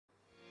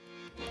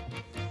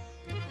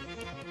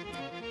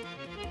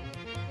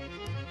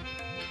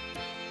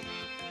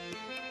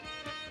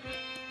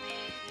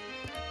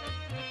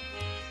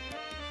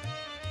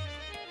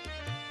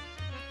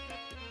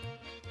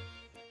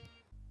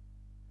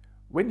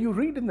When you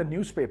read in the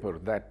newspaper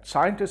that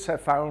scientists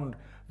have found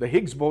the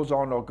Higgs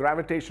boson or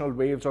gravitational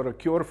waves or a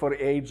cure for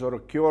AIDS or a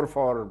cure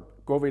for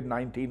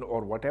COVID-19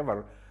 or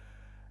whatever,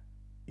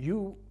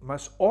 you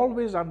must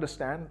always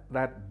understand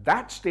that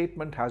that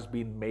statement has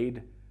been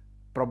made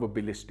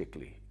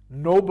probabilistically.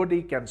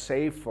 Nobody can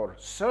say for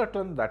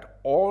certain that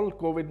all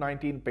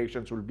COVID-19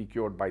 patients will be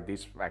cured by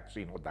this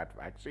vaccine or that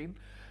vaccine.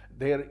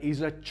 There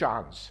is a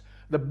chance.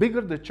 The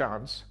bigger the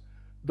chance,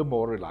 the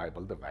more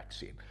reliable the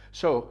vaccine.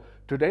 So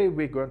today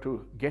we're going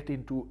to get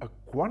into a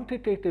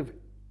quantitative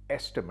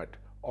estimate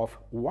of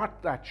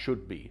what that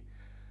should be.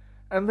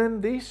 And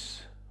then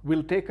this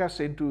will take us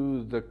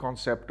into the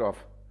concept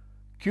of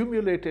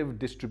cumulative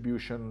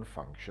distribution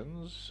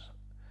functions,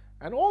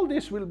 and all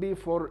this will be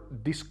for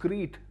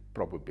discrete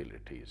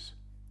probabilities.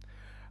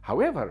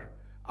 However,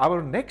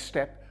 our next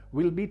step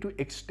will be to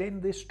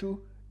extend this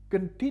to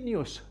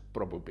continuous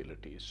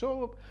probabilities.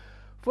 So,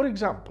 for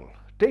example,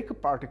 take a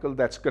particle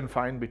that's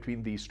confined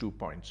between these 2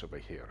 points over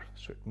here.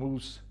 So it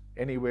moves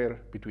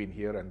anywhere between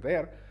here and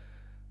there,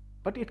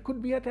 but it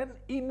could be at an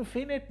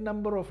infinite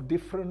number of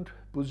different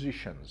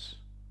positions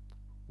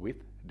with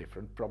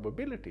different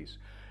probabilities.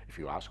 If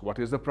you ask what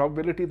is the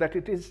probability that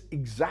it is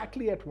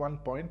exactly at one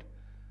point,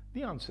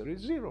 the answer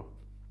is 0.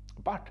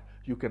 But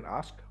you can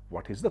ask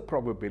what is the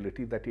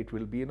probability that it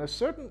will be in a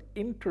certain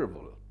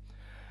interval.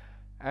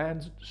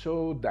 And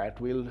so that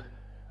will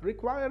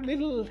require a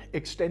little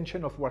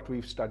extension of what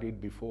we've studied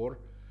before.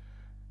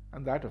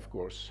 And that, of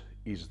course,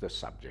 is the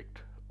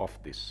subject of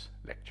this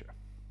lecture.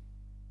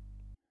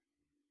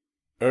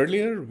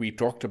 Earlier, we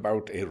talked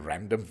about a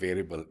random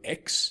variable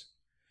x.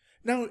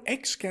 Now,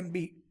 x can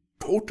be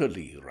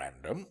totally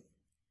random,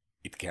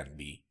 it can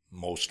be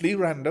mostly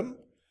random,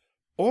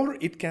 or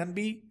it can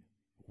be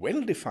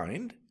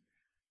well-defined,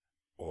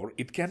 or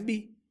it can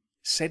be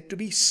said to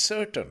be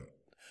certain.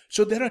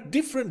 So there are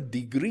different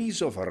degrees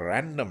of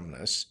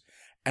randomness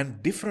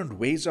and different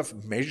ways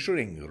of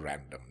measuring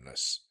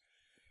randomness.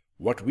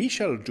 What we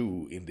shall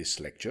do in this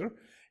lecture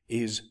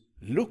is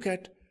look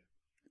at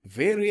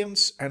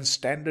variance and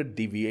standard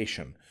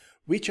deviation,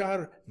 which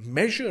are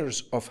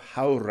measures of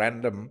how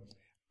random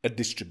a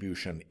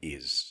distribution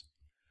is.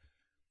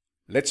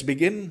 Let's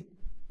begin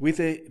with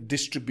a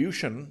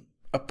distribution,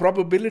 a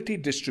probability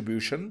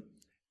distribution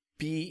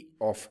P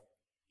of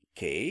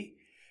k,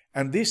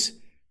 and this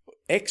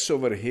x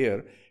over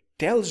here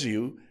tells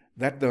you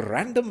that the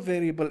random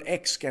variable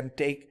x can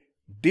take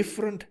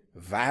different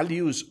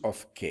values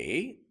of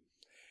k.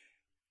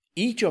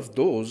 Each of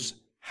those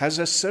has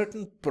a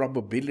certain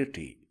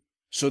probability.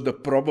 So the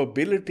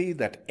probability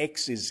that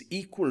x is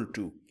equal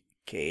to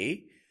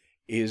k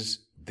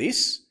is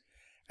this,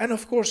 and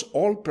of course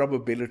all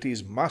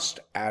probabilities must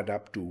add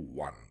up to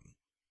 1.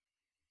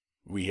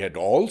 We had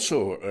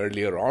also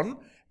earlier on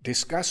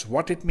discussed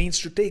what it means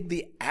to take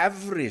the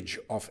average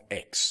of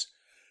x.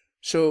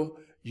 So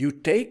you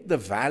take the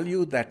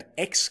value that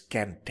x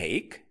can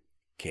take,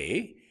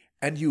 k,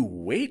 and you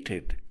weight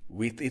it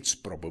with its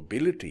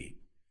probability.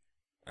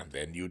 And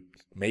then you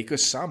make a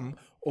sum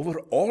over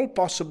all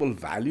possible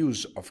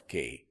values of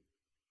k.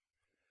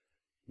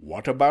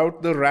 What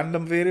about the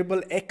random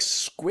variable x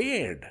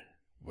squared?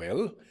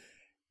 Well,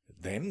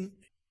 then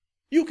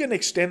you can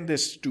extend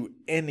this to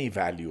any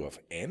value of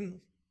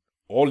n.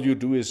 All you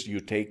do is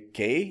you take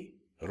k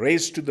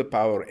raised to the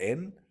power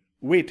n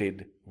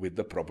weighted with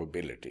the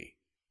probability.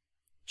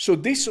 So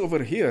this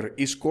over here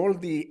is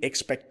called the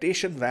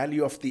expectation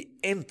value of the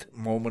nth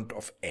moment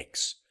of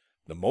x.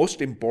 The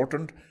most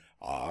important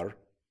are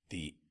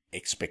the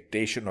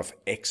expectation of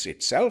x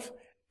itself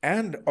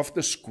and of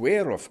the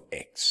square of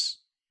x.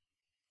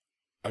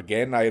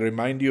 Again, I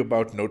remind you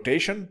about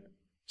notation.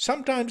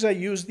 Sometimes I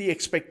use the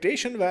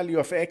expectation value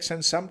of x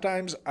and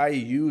sometimes I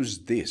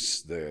use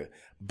this, the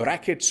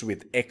brackets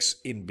with x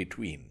in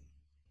between.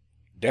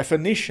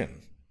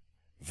 Definition.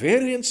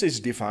 Variance is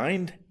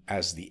defined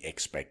as the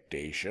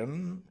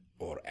expectation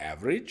or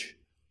average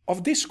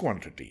of this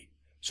quantity.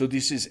 So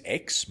this is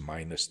x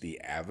minus the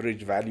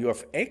average value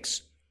of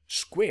x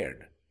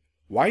squared.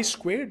 Why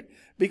squared?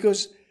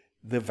 Because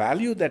the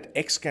value that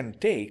x can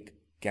take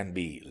can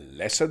be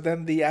lesser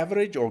than the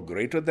average or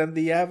greater than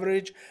the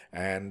average,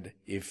 and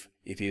if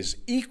it is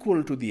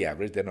equal to the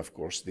average, then of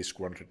course this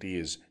quantity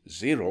is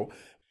 0.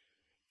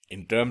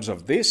 In terms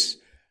of this,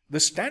 the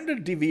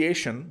standard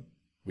deviation,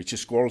 which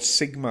is called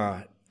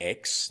sigma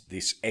x,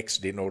 this x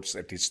denotes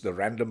that it's the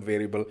random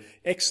variable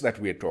x that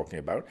we are talking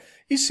about,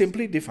 is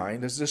simply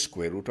defined as the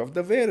square root of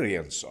the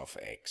variance of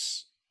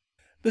x.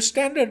 The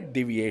standard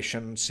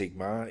deviation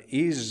sigma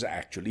is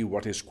actually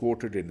what is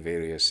quoted in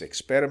various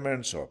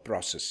experiments or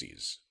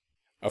processes.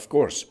 Of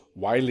course,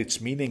 while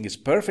its meaning is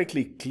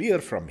perfectly clear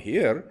from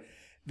here,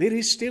 there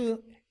is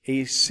still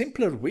a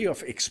simpler way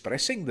of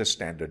expressing the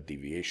standard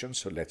deviation,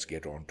 so let's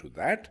get on to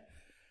that.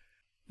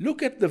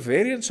 Look at the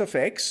variance of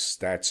x,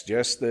 that's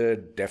just the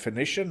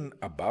definition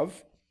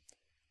above.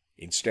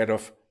 Instead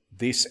of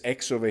this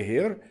x over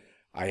here,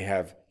 I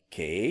have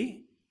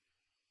k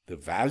the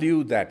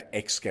value that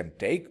x can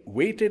take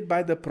weighted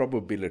by the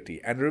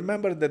probability. And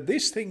remember that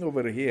this thing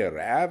over here,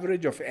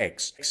 average of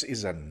x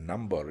is a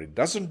number. It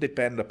doesn't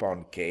depend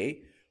upon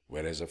k,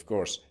 whereas of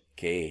course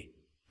k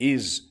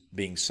is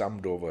being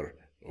summed over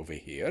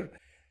here.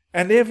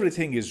 And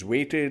everything is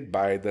weighted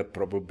by the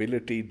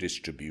probability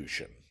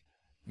distribution.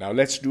 Now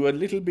let's do a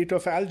little bit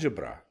of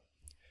algebra.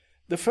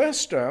 The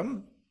first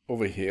term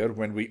over here,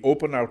 when we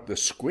open out the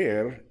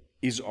square,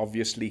 is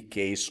obviously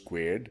k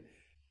squared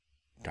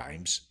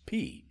times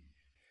p.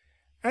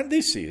 And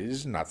this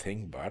is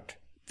nothing but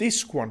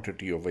this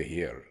quantity over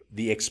here,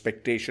 the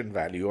expectation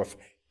value of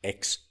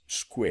x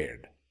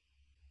squared.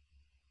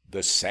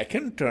 The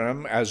second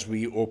term, as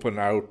we open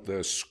out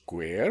the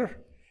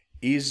square,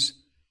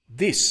 is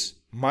this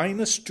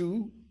minus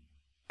 2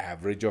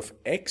 average of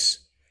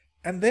x,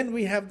 and then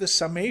we have the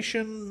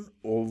summation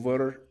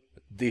over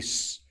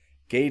this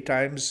k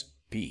times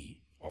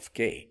p of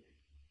k.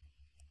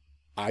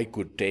 I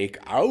could take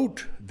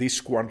out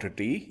this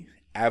quantity,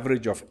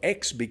 average of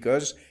x,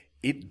 because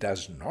it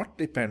does not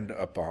depend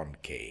upon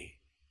k.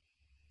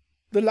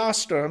 The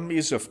last term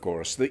is, of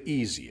course, the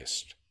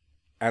easiest,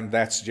 and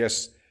that's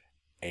just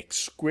x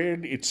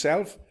squared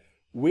itself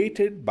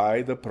weighted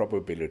by the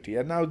probability.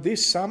 And now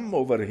this sum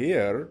over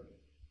here,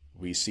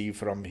 we see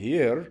from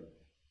here,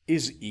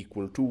 is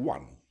equal to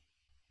 1.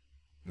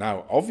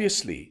 Now,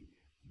 obviously,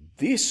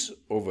 this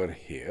over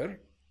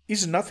here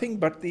is nothing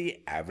but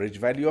the average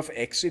value of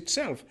x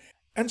itself.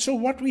 And so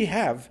what we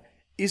have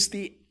is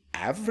the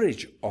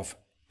average of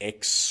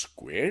x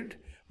squared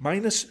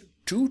minus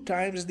 2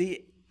 times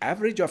the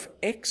average of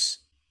x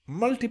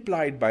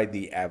multiplied by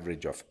the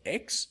average of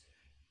x,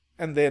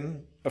 and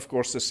then of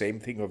course the same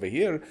thing over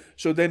here.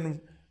 So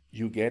then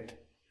you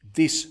get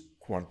this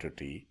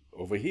quantity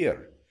over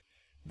here.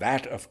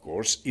 That of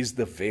course is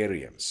the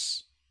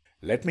variance.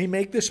 Let me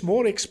make this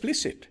more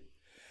explicit.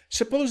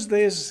 Suppose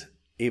there's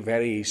a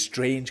very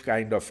strange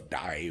kind of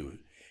die.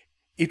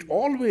 It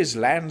always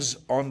lands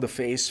on the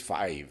face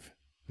 5,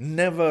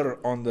 never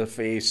on the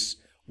face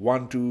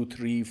 1, 2,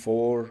 3,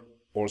 4,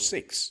 or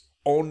 6.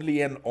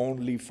 Only and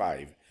only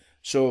 5.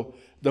 So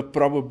the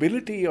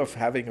probability of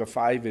having a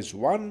 5 is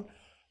 1.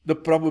 The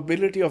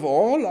probability of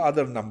all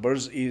other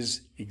numbers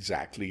is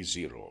exactly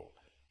 0.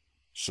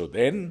 So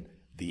then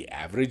the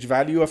average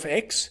value of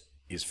x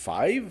is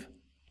 5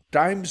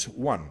 times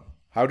 1.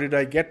 How did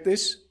I get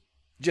this?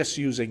 Just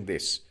using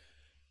this.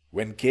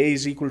 When k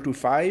is equal to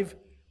 5,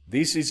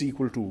 this is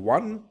equal to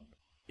 1.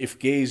 If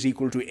k is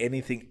equal to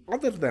anything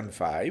other than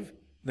 5,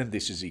 then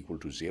this is equal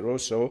to 0.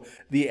 So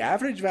the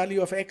average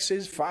value of x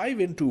is 5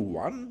 into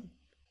 1.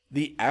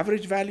 The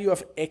average value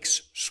of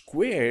x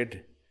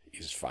squared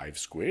is 5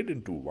 squared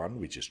into 1,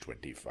 which is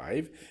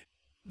 25.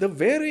 The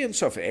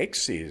variance of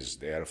x is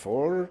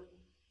therefore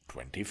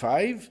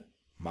 25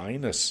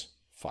 minus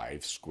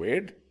 5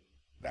 squared.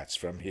 That's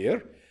from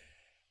here.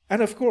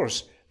 And of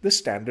course, the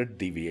standard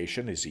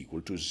deviation is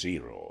equal to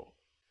 0.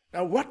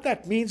 Now what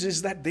that means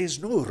is that there's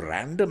no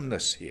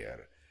randomness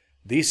here.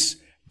 This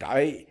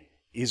die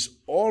is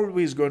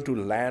always going to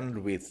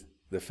land with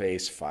the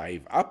face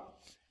 5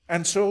 up,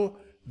 and so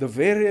the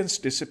variance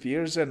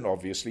disappears and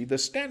obviously the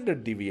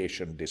standard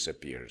deviation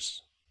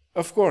disappears.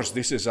 Of course,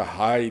 this is a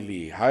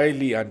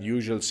highly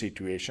unusual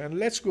situation.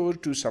 Let's go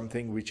to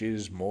something which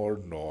is more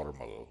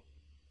normal.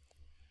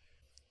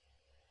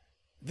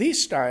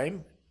 This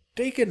time,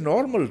 take a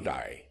normal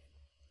die.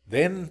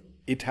 Then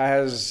it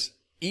has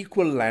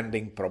equal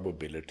landing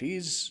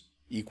probabilities,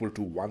 equal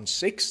to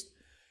 1/6.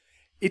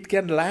 It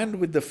can land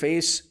with the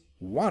face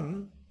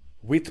 1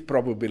 with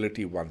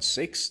probability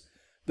 1/6,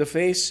 the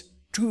face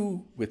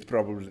 2 with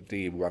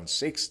probability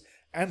 1/6,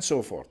 and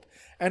so forth.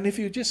 And if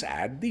you just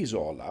add these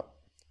all up,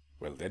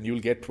 well, then you'll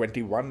get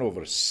 21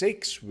 over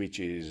 6, which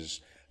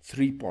is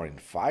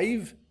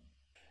 3.5.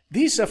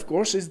 This, of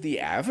course, is the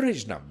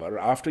average number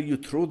after you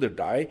throw the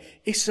die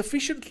a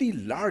sufficiently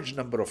large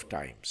number of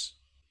times.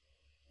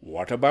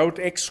 What about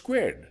x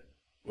squared?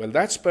 Well,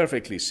 that's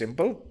perfectly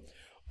simple.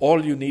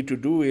 All you need to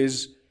do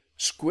is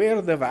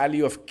square the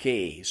value of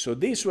k. So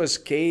this was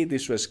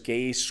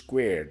k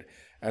squared.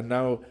 And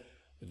now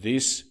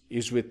this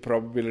is with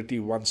probability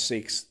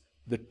 1/6.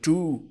 The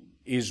 2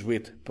 is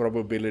with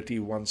probability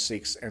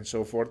 1/6, and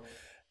so forth.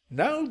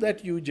 Now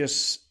that you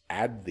just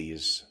add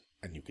these,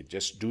 and you can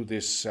just do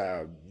this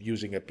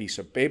using a piece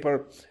of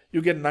paper,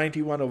 you get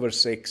 91 over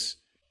 6.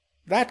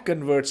 That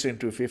converts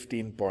into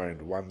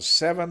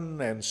 15.17,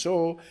 and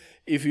so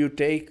if you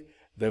take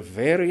the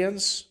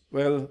variance,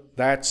 well,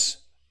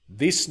 that's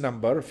this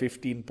number,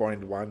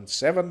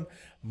 15.17,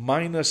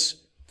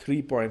 minus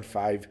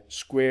 3.5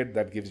 squared,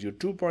 that gives you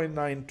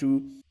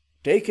 2.92.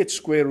 Take its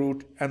square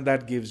root, and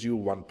that gives you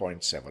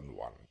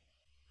 1.71.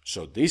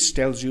 So this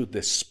tells you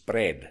the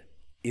spread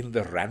in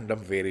the random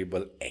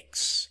variable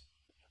x.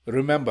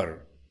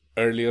 Remember,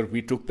 earlier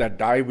we took that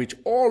die which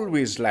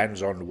always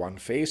lands on one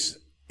face,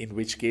 in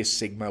which case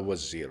sigma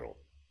was 0.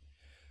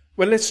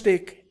 Well, let's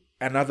take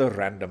another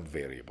random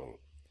variable.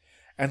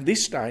 And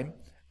this time,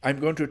 I'm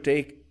going to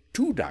take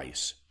two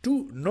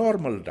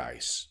normal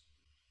dice.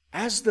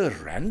 As the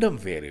random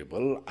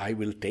variable, I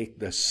will take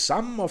the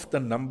sum of the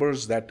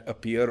numbers that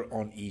appear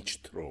on each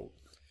throw.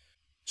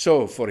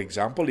 So, for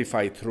example, if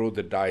I throw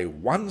the die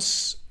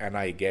once and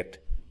I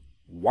get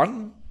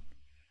 1,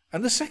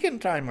 and the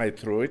second time I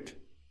throw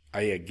it,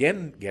 I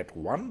again get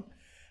 1,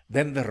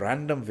 then the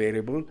random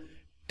variable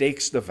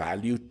takes the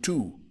value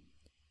 2.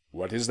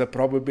 What is the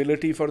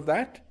probability for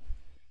that?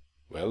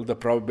 Well, the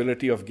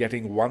probability of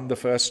getting 1 the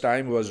first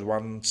time was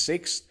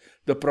 1/6.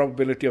 The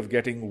probability of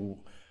getting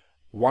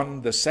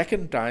 1 the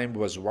second time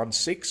was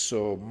 1/6,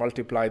 so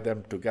multiply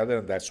them together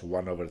and that's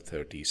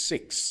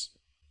 1/36.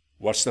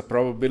 What's the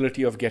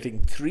probability of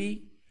getting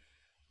 3?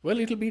 Well,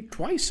 it'll be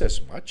twice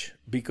as much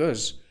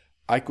because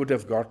I could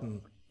have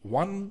gotten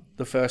 1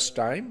 the first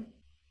time,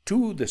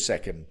 2 the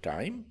second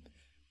time,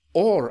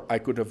 or I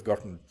could have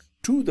gotten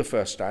 2 the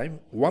first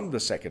time, 1 the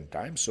second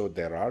time. So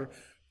there are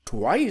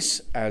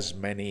twice as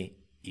many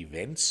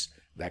events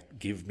that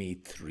give me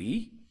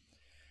 3.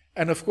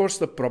 And of course,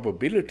 the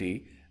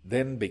probability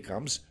then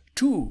becomes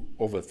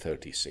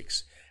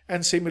 2/36.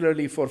 And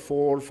similarly for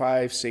 4,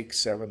 5, 6,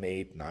 7,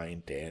 8,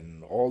 9,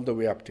 10, all the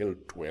way up till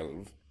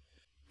 12.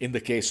 In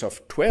the case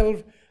of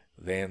 12,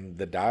 then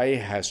the die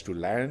has to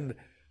land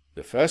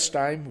the first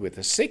time with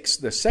a 6,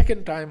 the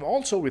second time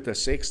also with a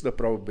 6. The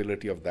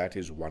probability of that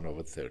is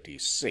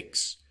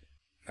 1/36.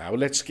 Now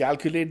let's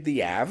calculate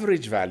the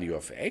average value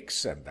of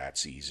x, and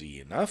that's easy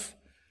enough.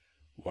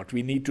 What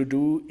we need to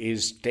do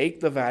is take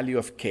the value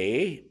of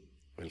k.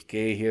 Well,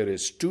 k here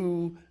is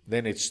 2,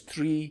 then it's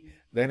 3,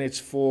 then it's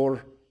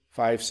 4,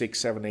 5, 6,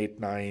 7, 8,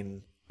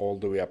 9, all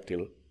the way up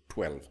till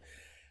 12.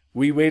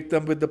 We weight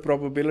them with the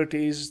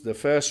probabilities. The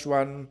first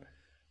one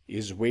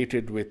is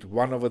weighted with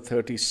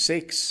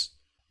 1/36.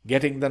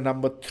 Getting the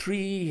number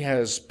 3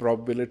 has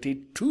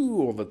probability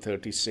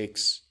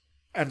 2/36,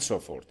 and so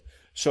forth.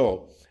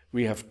 So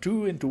we have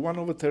 2 into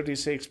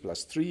 1/36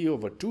 plus 3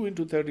 over 2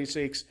 into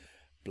 36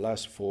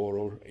 plus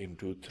 4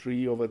 into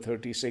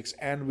 3/36,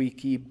 and we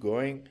keep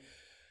going.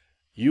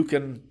 You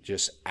can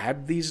just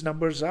add these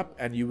numbers up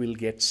and you will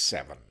get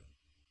 7.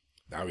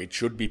 Now it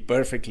should be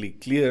perfectly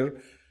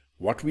clear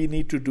what we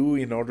need to do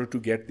in order to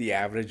get the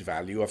average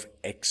value of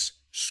x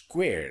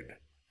squared.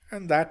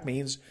 And that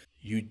means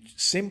you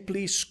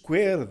simply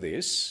square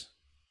this,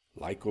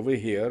 like over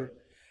here,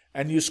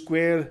 and you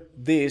square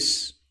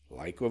this,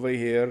 like over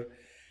here,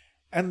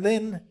 and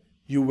then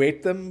you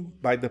weight them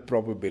by the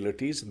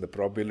probabilities, and the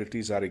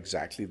probabilities are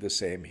exactly the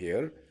same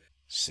here.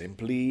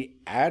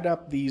 Simply add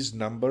up these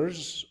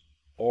numbers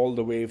all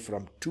the way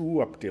from 2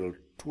 up till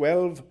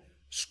 12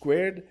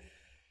 squared.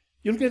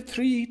 You'll get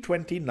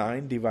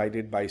 329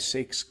 divided by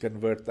 6,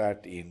 convert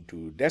that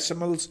into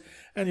decimals,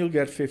 and you'll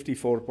get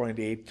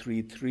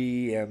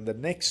 54.833. And the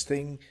next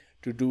thing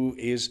to do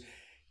is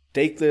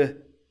take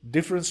the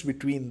difference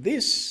between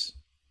this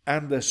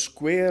and the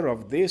square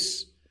of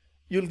this.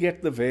 You'll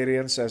get the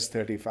variance as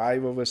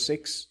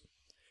 35/6.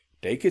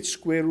 Take its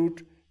square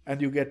root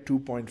and you get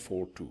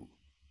 2.42.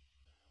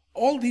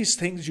 All these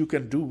things you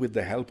can do with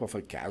the help of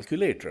a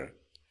calculator.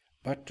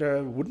 But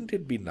wouldn't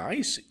it be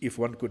nice if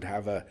one could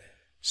have a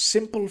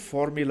simple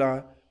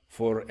formula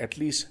for at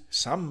least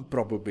some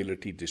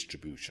probability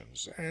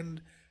distributions?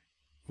 And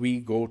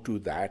we go to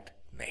that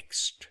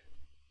next.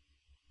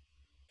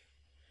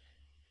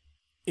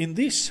 In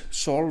this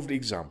solved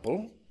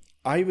example,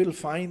 I will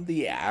find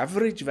the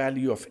average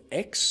value of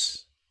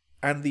x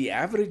and the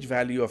average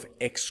value of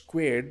x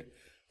squared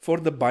for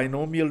the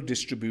binomial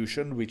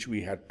distribution which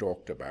we had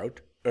talked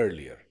about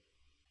earlier.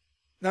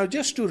 Now,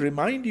 just to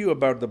remind you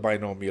about the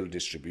binomial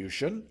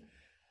distribution,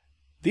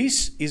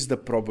 this is the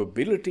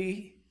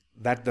probability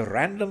that the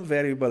random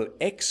variable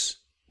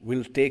x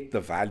will take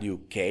the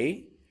value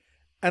k,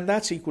 and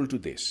that's equal to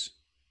this.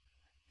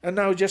 And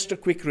now just a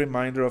quick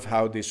reminder of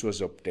how this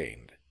was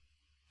obtained.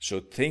 So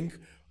think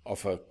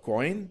of a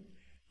coin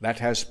that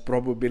has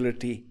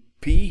probability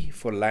p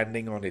for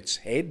landing on its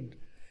head,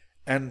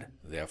 and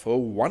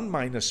therefore 1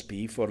 minus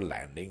p for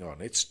landing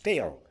on its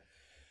tail.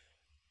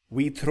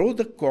 We throw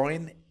the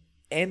coin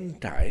n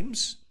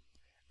times,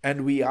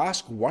 and we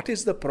ask what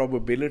is the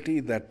probability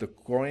that the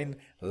coin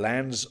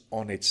lands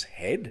on its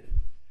head,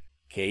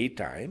 k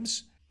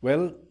times.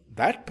 Well,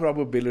 that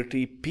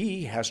probability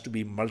p has to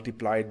be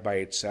multiplied by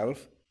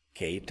itself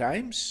k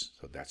times,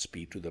 so that's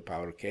p to the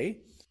power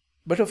k.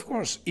 But of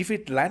course, if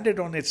it landed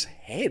on its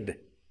head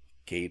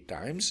k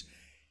times,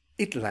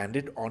 it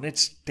landed on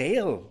its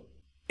tail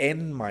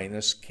n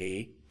minus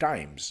k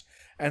times.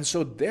 And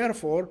so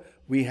therefore,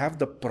 we have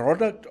the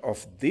product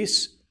of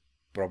this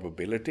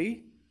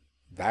probability,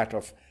 that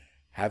of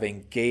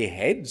having k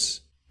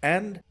heads,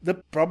 and the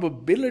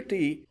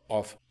probability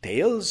of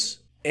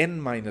tails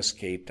n minus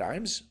k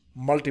times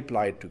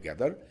multiplied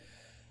together.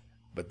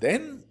 But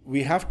then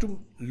we have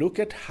to look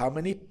at how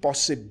many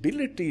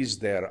possibilities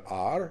there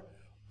are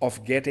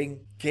of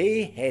getting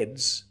k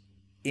heads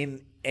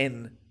in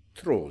n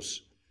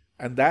throws.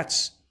 And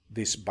that's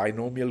this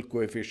binomial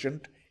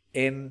coefficient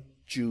n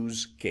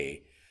choose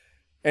k.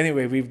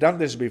 Anyway, we've done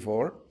this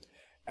before,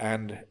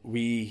 and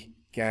we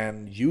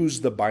can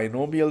use the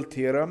binomial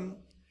theorem.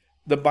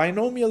 The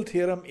binomial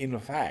theorem, in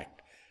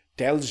fact,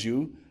 tells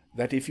you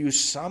that if you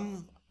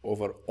sum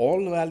over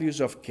all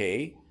values of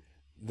k,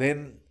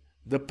 then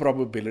the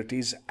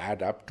probabilities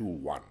add up to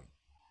 1.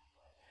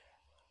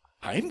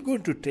 I'm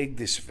going to take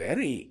this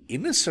very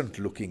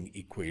innocent-looking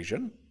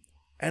equation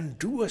and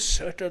do a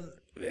certain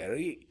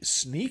very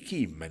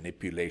sneaky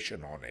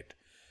manipulation on it.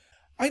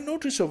 I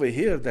notice over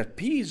here that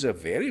p is a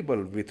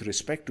variable with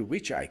respect to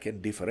which I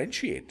can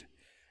differentiate.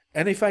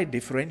 And if I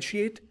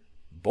differentiate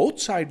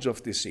both sides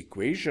of this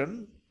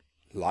equation,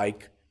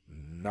 like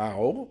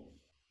now,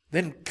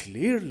 then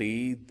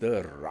clearly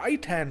the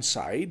right-hand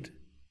side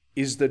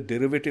is the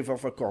derivative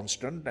of a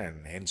constant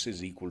and hence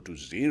is equal to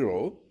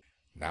 0.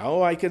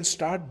 Now I can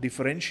start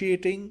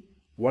differentiating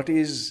what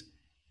is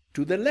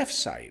to the left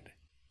side.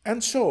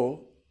 And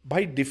so,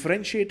 by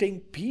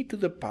differentiating p to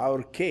the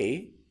power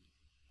k,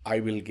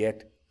 I will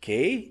get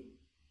k,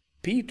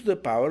 p to the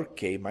power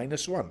k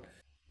minus 1.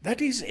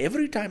 That is,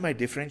 every time I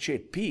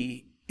differentiate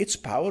p, its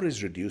power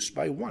is reduced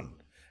by 1.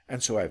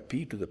 And so I have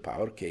p to the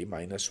power k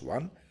minus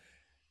 1.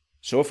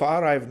 So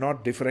far I have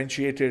not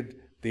differentiated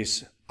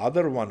this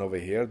other one over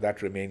here.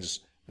 That remains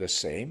the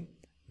same.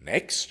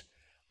 Next,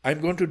 I'm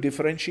going to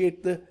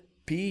differentiate the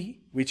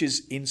p which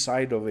is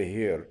inside over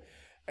here.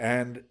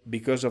 And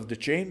because of the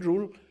chain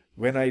rule,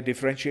 when I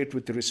differentiate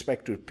with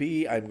respect to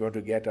p, I'm going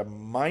to get a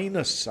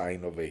minus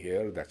sign over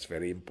here. That's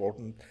very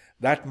important.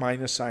 That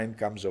minus sign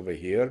comes over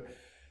here.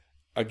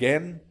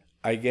 Again,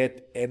 I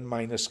get n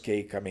minus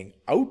k coming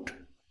out.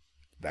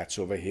 That's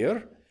over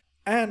here.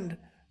 And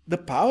the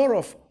power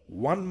of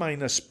 1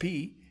 minus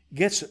p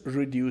gets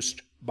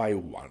reduced by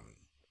 1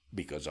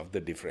 because of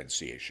the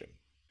differentiation.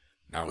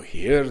 Now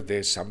here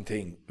there's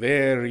something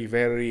very,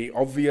 very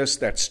obvious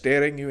that's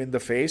staring you in the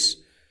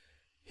face.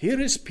 Here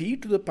is p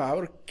to the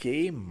power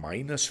k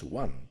minus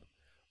 1.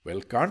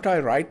 Well, can't I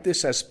write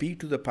this as p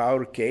to the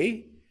power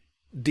k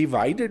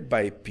divided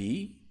by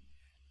p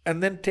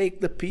and then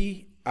take the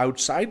p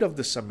outside of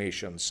the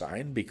summation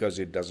sign because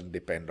it doesn't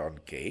depend on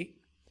k?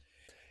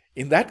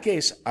 In that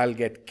case, I'll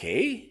get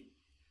k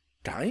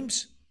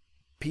times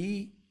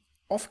p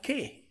of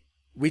k,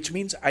 which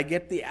means I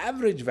get the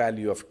average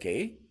value of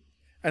k,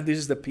 and this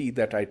is the p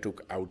that I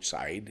took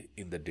outside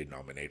in the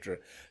denominator.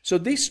 So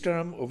this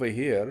term over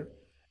here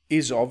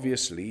is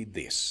obviously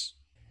this.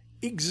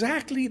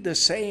 Exactly the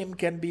same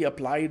can be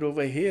applied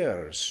over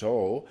here.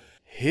 So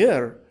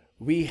here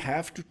we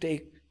have to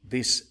take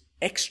this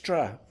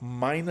extra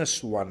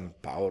minus 1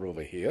 power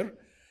over here.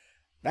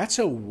 That's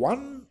a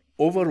 1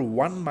 over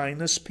 1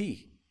 minus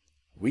p,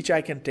 which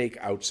I can take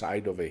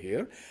outside over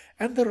here,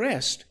 and the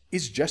rest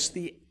is just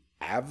the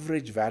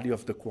average value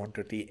of the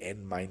quantity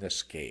n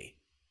minus k.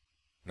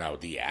 Now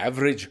the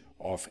average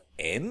of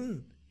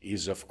n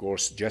is of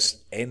course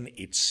just n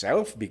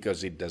itself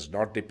because it does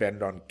not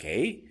depend on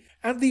k,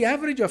 and the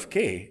average of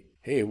k,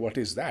 hey, what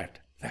is that?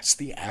 That's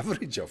the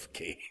average of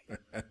k.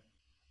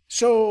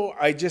 So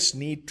I just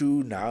need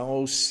to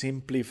now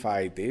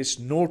simplify this,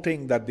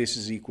 noting that this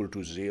is equal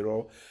to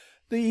 0.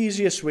 The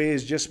easiest way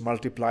is just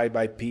multiply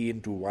by p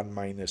into 1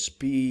 minus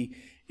p,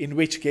 in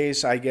which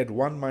case I get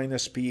 1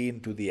 minus p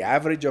into the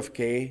average of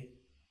k,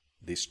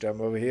 this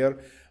term over here,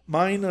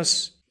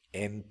 minus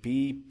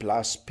np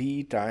plus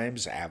p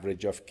times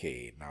average of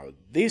k. Now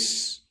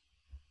this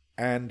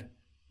and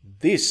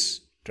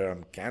this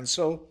term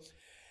cancel,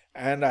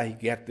 and I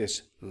get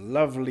this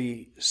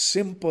lovely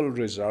simple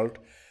result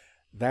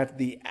that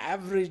the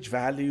average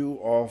value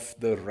of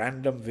the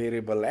random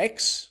variable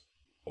x,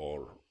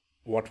 or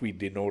what we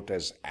denote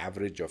as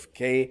average of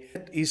k,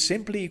 is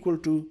simply equal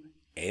to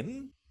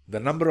n, the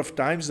number of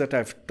times that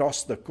I've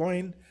tossed the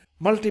coin,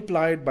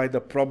 multiplied by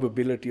the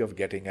probability of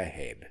getting a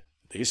head.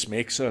 This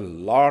makes a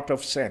lot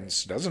of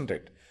sense, doesn't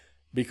it?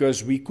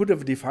 Because we could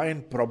have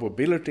defined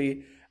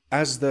probability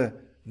as the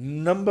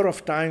number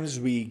of times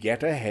we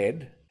get a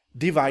head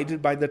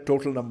divided by the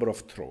total number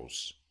of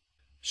throws.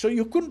 So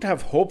you couldn't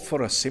have hoped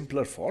for a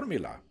simpler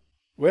formula.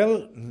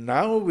 Well,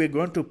 now we're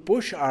going to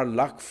push our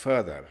luck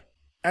further.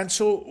 And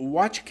so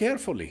watch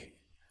carefully.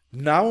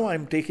 Now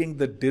I'm taking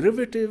the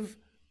derivative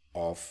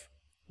of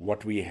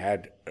what we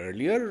had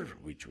earlier,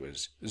 which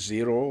was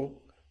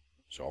 0.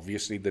 So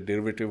obviously the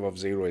derivative of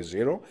 0 is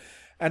 0.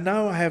 And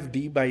now I have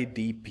d by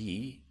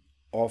dp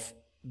of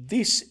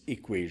this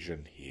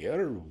equation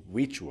here,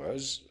 which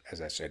was,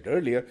 as I said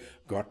earlier,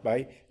 got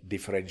by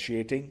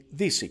differentiating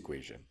this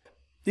equation.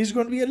 This is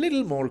going to be a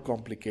little more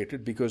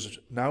complicated because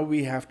now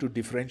we have to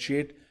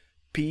differentiate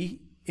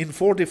p in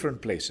 4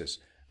 different places.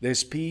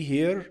 There's p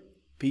here,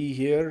 p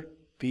here,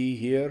 p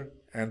here,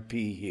 and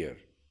p here.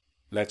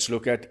 Let's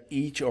look at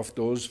each of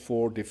those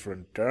 4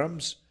 different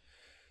terms.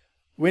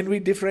 When we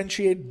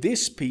differentiate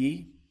this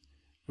p,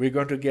 we're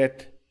going to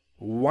get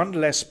 1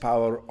 less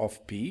power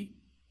of p,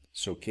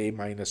 so k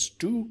minus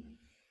 2,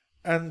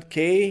 and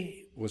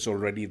k was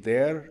already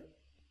there.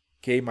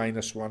 K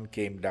minus 1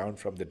 came down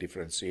from the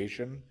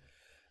differentiation.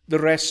 The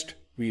rest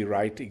we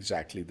write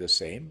exactly the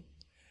same.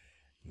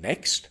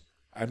 Next,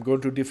 I'm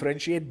going to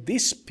differentiate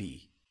this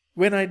p.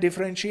 When I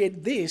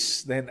differentiate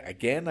this, then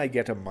again I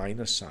get a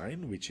minus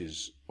sign, which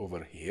is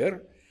over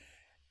here.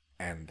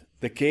 And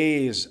the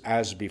k is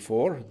as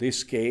before.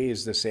 This k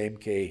is the same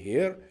k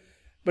here.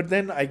 But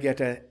then I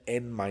get a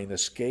n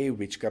minus k,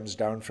 which comes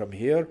down from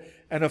here.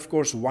 And of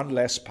course, one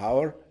less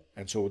power.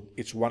 And so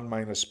it's 1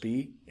 minus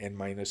p, n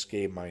minus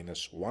k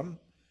minus 1.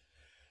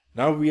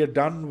 Now we are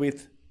done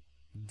with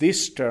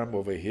this term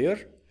over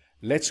here.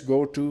 Let's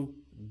go to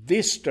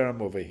this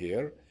term over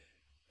here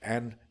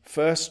and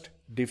first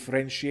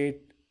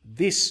differentiate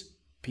this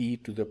p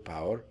to the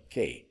power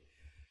k.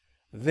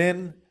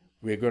 Then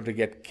we're going to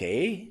get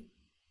k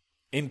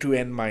into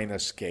n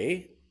minus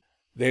k.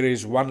 There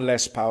is one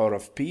less power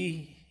of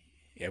p.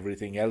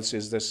 Everything else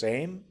is the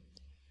same.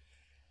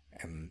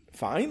 And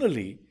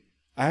finally,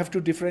 I have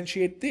to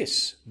differentiate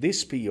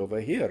this p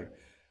over here.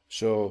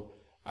 So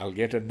I'll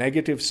get a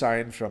negative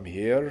sign from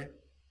here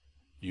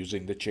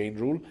using the chain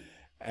rule.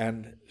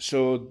 And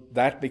so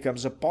that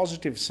becomes a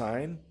positive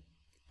sign.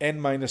 N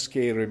minus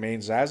k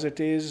remains as it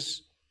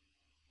is.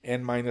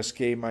 N minus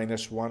k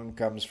minus 1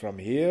 comes from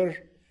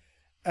here.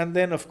 And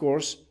then, of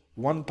course,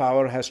 one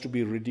power has to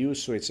be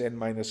reduced, so it's n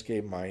minus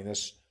k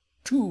minus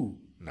 2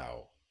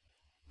 now.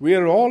 We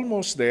are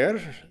almost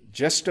there.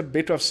 Just a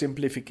bit of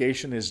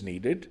simplification is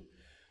needed.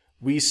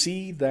 We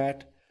see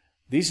that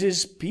this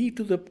is p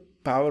to the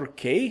power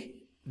k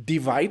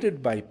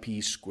divided by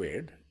p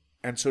squared.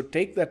 And so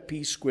take that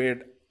p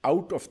squared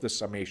out of the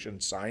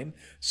summation sign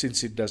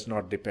since it does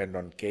not depend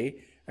on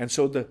k. And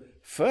so the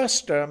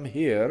first term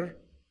here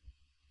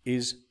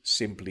is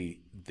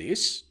simply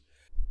this.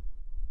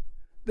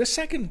 The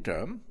second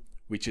term,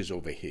 which is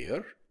over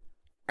here,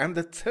 and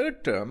the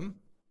third term,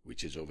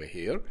 which is over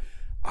here,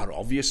 are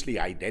obviously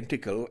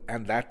identical,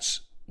 and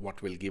that's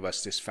what will give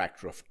us this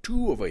factor of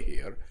 2 over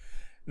here.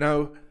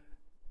 Now,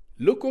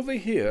 look over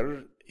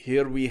here.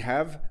 Here we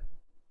have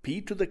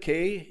p to the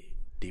k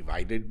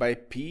divided by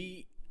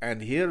p,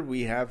 and here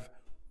we have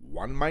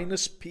 1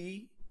 minus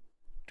p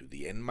to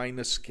the n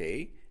minus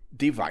k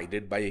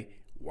divided by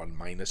 1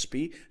 minus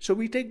p. So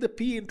we take the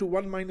p into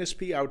 1 minus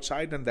p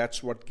outside, and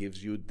that's what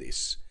gives you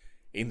this.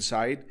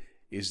 Inside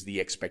is the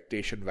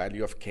expectation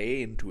value of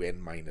k into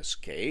n minus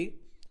k.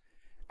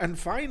 And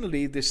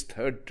finally, this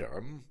third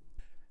term,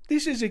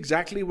 this is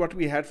exactly what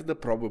we had for the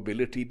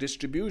probability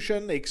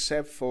distribution,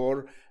 except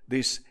for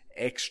this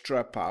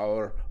extra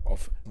power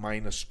of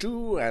minus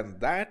 2, and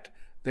that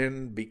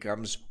then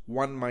becomes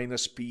 1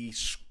 minus p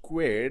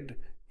squared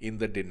in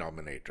the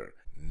denominator.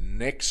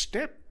 Next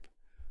step,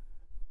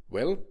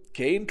 well,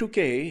 k into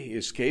k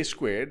is k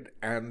squared,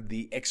 and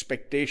the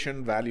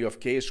expectation value of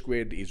k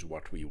squared is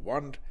what we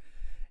want.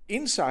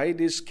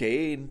 Inside is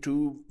k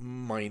into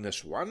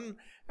minus 1,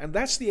 and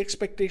that's the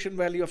expectation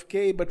value of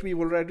k, but we've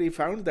already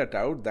found that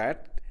out.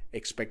 That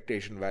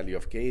expectation value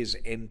of k is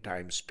n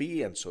times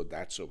p, and so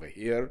that's over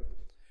here.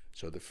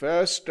 So the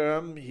first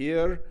term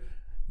here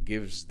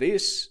gives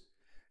this,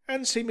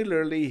 and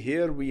similarly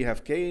here we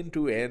have k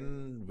into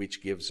n,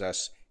 which gives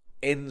us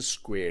n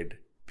squared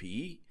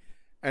p,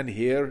 and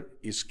here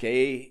is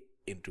k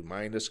into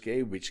minus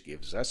k, which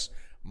gives us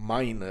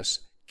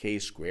minus k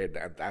squared,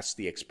 and that's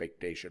the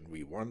expectation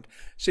we want.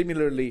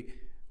 Similarly,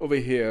 over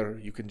here,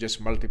 you can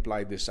just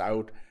multiply this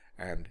out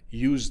and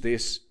use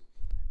this.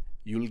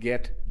 You'll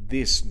get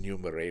this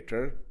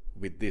numerator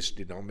with this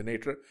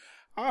denominator.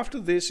 After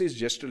this is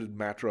just a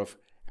matter of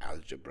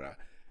algebra.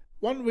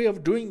 One way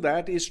of doing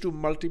that is to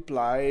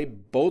multiply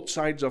both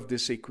sides of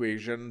this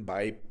equation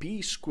by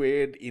p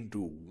squared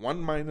into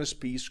 1 minus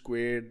p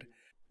squared,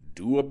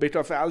 do a bit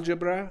of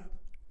algebra,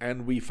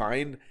 and we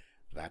find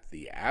that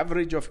the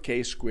average of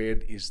k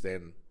squared is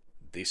then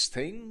this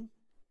thing,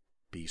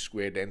 p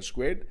squared n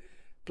squared,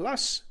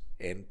 plus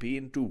np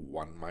into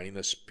 1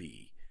 minus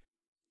p.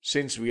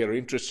 Since we are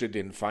interested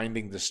in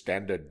finding the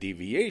standard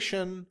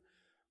deviation,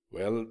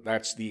 well,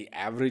 that's the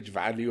average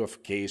value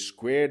of k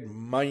squared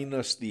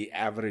minus the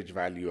average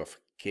value of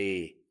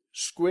k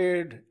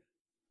squared,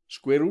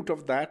 square root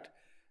of that,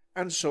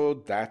 and so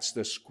that's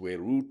the square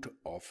root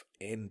of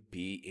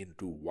np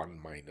into 1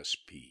 minus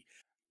p.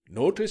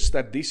 Notice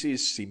that this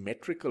is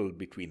symmetrical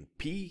between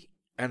p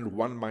and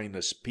 1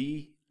 minus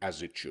p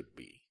as it should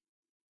be.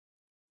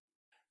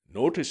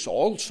 Notice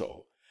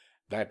also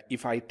that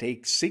if I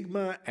take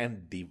sigma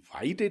and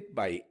divide it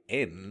by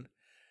n,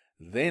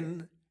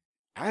 then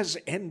as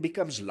n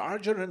becomes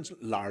larger and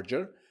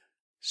larger,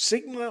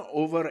 sigma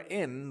over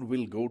n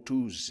will go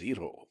to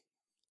 0.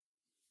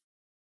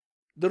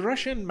 The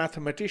Russian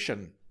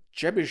mathematician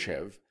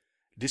Chebyshev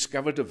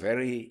discovered a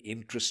very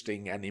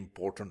interesting and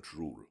important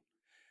rule.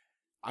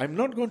 I'm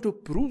not going to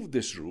prove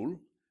this rule,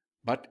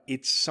 but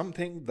it's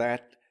something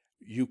that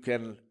you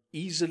can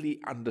easily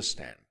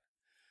understand.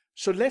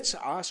 So let's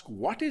ask,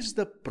 what is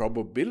the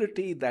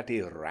probability that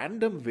a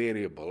random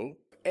variable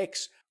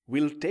x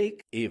will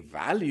take a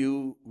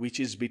value which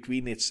is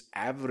between its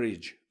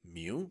average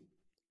mu?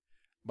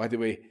 By the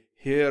way,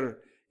 here,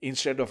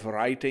 instead of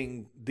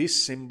writing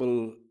this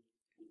symbol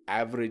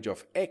average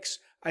of x,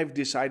 I've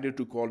decided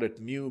to call it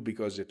mu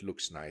because it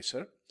looks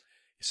nicer.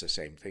 It's the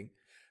same thing.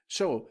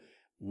 So,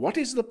 what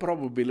is the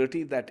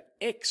probability that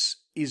x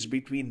is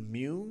between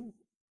mu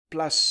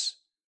plus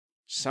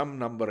some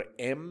number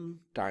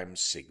m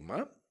times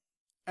sigma,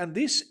 and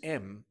this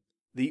m,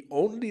 the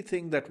only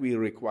thing that we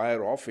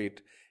require of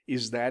it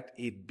is that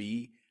it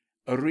be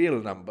a real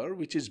number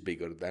which is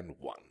bigger than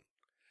 1.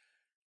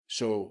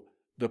 So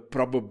the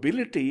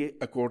probability,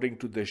 according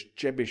to the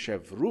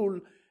Chebyshev rule,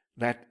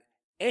 that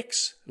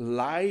x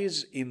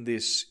lies in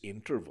this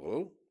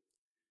interval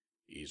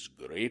is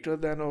greater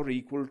than or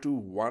equal to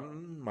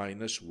 1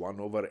 minus 1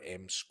 over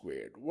m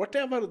squared,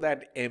 whatever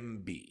that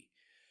m be,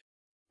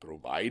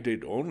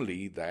 provided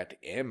only that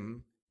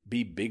m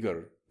be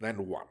bigger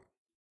than 1.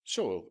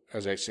 So,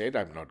 as I said,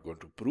 I'm not going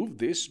to prove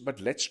this,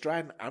 but let's try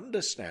and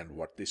understand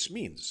what this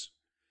means.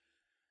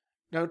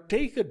 Now,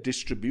 take a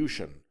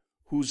distribution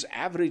whose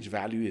average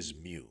value is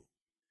mu.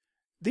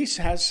 This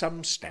has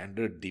some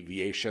standard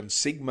deviation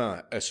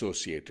sigma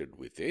associated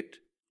with it.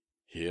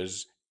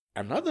 Here's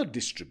another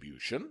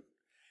distribution.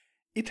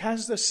 It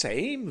has the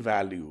same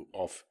value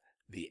of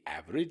the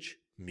average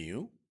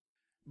mu,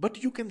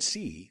 but you can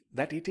see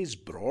that it is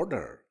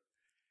broader.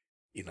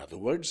 In other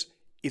words,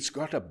 it's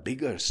got a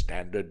bigger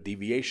standard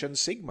deviation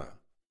sigma.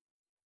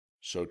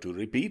 So to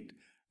repeat,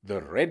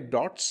 the red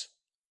dots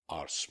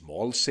are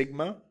small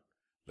sigma,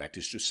 that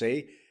is to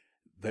say,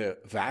 the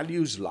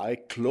values lie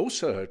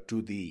closer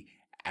to the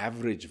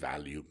average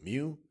value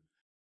mu.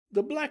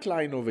 The black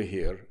line over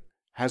here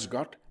has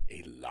got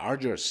a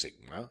larger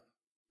sigma.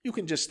 You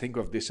can just think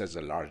of this as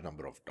a large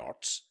number of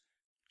dots.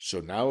 So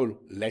now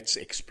let's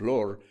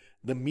explore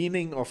the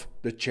meaning of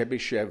the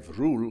Chebyshev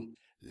rule.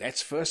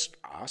 Let's first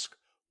ask,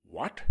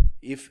 what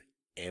if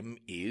m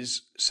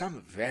is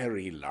some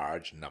very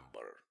large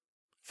number?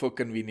 For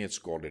convenience,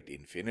 call it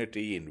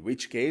infinity, in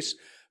which case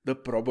the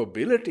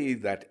probability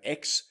that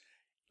x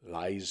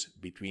lies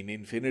between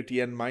infinity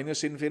and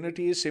minus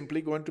infinity is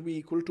simply going to be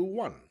equal to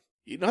 1.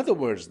 In other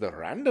words, the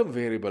random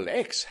variable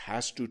x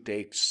has to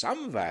take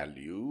some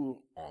value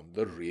on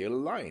the real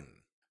line.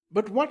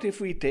 But what if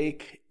we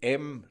take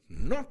m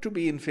not to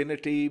be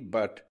infinity,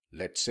 but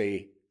let's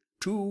say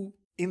 2?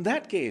 In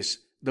that case,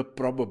 the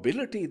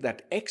probability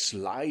that x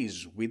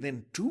lies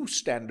within 2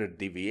 standard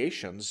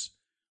deviations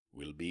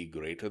will be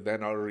greater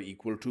than or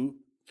equal to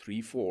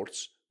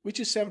 3/4, which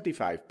is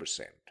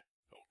 75%.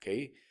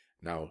 Okay,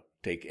 now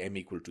take m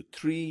equal to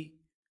 3,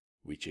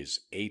 which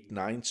is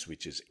 8/9,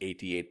 which is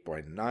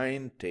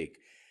 88.9. Take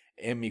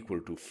m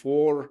equal to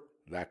 4,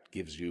 that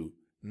gives you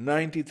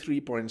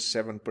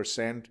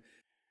 93.7%.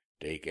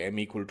 Take m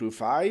equal to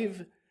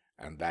 5,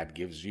 and that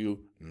gives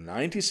you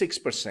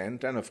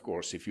 96%. And of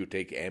course, if you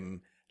take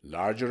m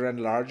larger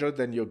and larger,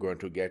 then you're going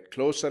to get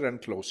closer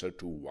and closer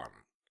to 1.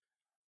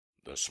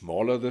 The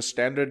smaller the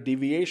standard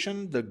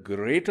deviation, the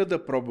greater the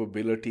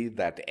probability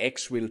that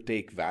x will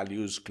take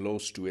values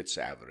close to its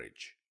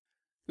average.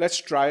 Let's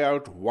try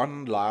out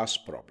one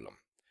last problem.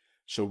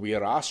 So we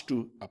are asked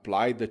to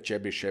apply the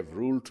Chebyshev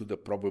rule to the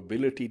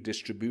probability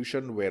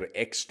distribution where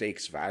x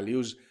takes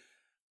values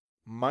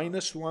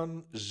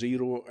 -1,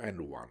 0,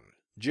 and 1.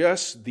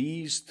 Just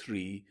these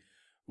three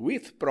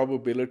with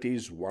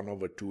probabilities 1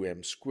 over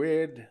 2m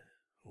squared,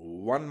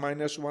 1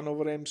 minus 1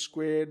 over m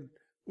squared,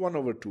 1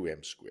 over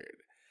 2m squared.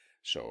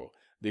 So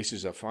this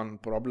is a fun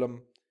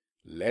problem.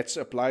 Let's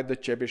apply the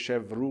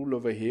Chebyshev rule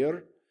over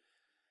here.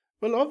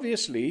 Well,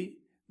 obviously,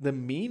 the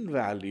mean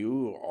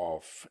value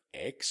of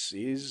x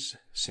is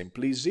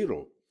simply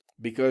 0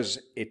 because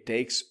it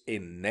takes a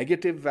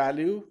negative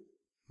value,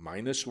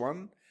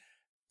 -1,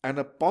 and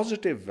a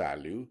positive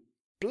value,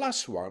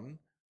 +1,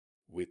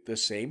 with the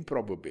same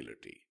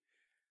probability.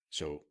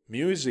 So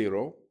mu is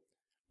 0.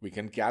 We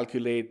can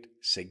calculate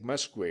sigma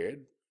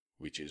squared,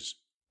 which is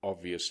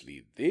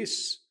obviously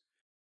this.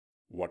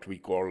 What we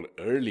called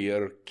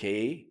earlier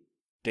k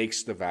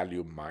takes the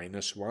value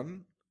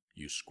 -1.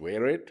 You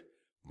square it,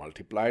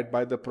 multiply it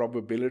by the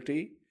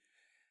probability.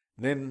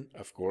 Then,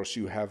 of course,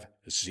 you have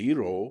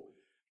 0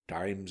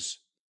 times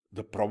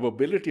the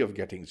probability of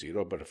getting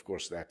 0, but of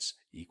course that's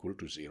equal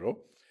to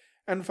 0.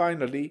 And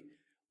finally,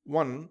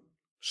 1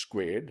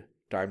 squared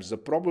times the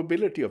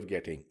probability of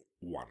getting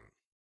 1.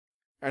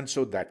 And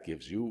so that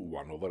gives you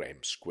 1 over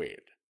m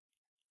squared.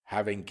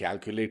 Having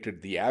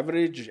calculated the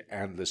average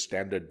and the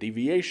standard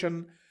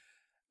deviation,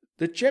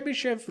 the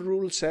Chebyshev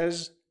rule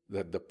says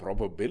that the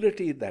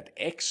probability that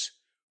x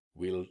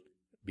will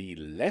be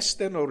less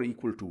than or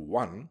equal to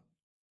 1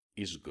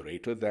 is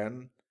greater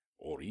than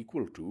or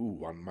equal to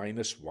 1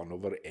 minus 1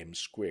 over m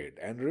squared.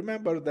 And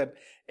remember that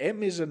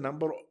m is a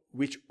number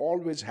which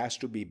always has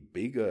to be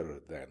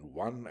bigger than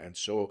 1, and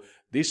so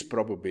this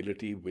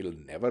probability will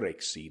never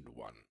exceed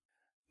 1.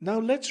 Now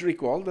let's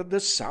recall that the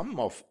sum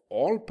of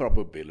all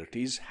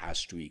probabilities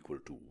has to equal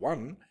to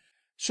 1,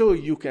 so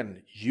you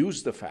can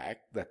use the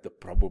fact that the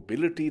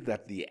probability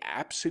that the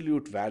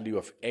absolute value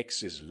of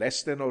x is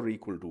less than or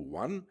equal to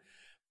 1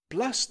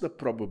 plus the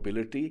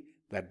probability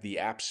that the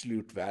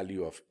absolute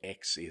value of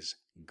x is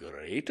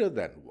greater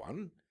than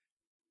 1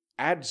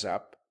 adds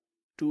up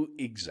to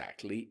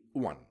exactly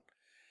 1.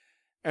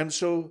 And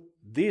so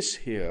this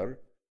here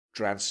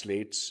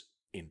translates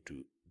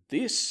into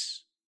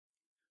this,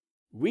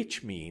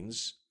 which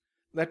means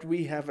that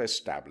we have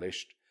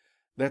established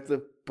that the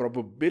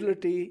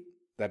probability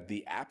that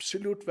the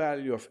absolute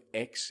value of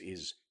x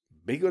is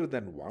bigger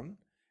than 1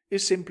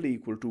 is simply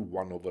equal to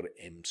 1 over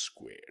m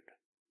squared.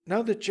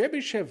 Now the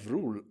Chebyshev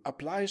rule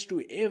applies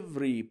to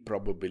every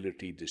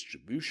probability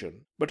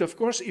distribution, but of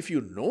course if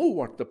you know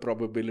what the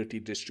probability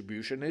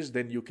distribution is,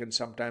 then you can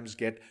sometimes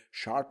get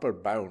sharper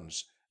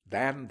bounds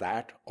than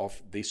that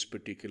of this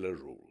particular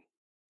rule.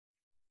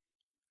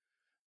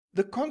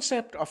 The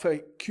concept of a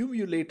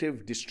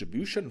cumulative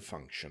distribution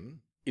function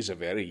is a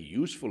very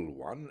useful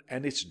one,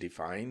 and it's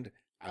defined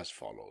as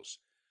follows.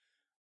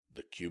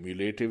 The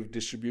cumulative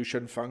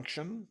distribution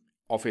function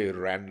of a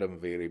random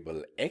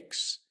variable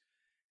x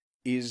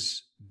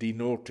is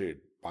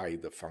denoted by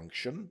the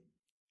function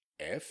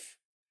f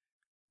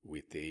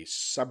with a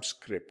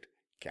subscript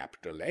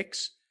capital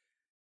X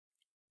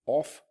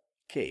of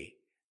k.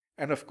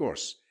 And of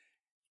course,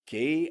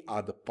 k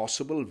are the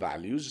possible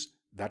values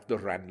that the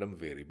random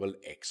variable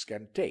x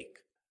can take.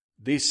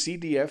 This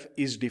CDF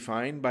is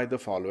defined by the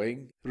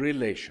following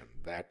relation,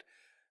 that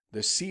the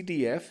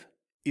CDF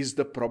is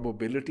the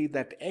probability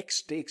that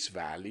x takes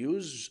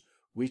values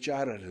which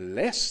are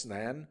less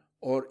than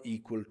or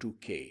equal to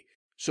k.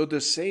 So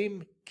the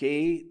same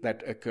k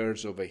that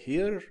occurs over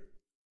here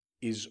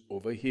is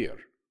over here.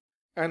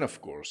 And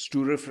of course,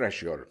 to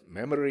refresh your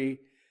memory,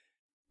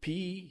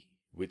 p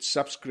with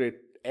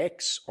subscript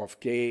x of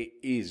k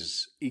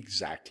is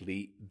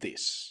exactly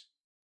this.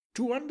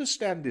 To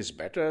understand this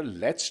better,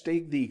 let's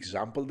take the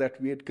example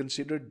that we had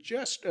considered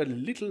just a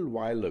little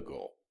while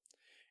ago,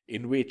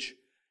 in which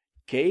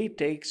k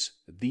takes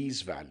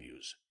these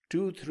values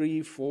 2,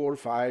 3, 4,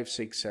 5,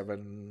 6,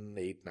 7,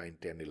 8, 9,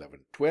 10, 11,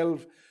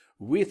 12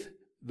 with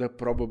the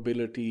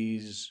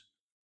probabilities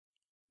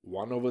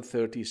 1 over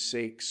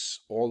 36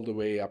 all the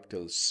way up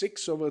till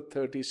 6 over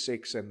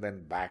 36 and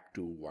then back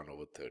to 1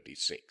 over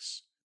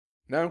 36.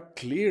 Now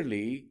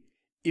clearly,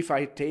 if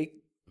I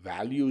take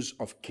values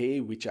of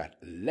k which are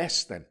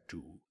less than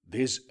 2,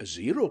 there's a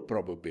 0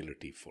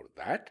 probability for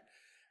that,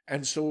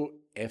 and so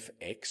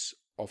fx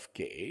of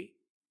k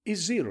is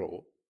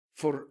 0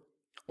 for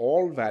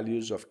all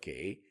values of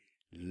k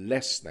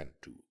less than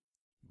 2.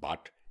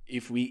 But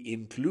if we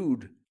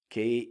include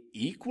k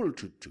equal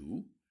to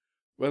 2,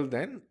 well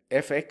then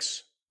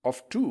fx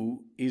of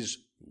 2 is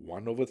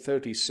 1 over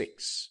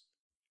 36.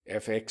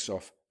 fx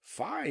of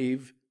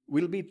 5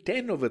 will be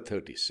 10 over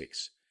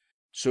 36.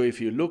 So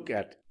if you look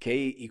at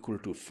k equal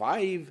to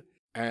 5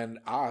 and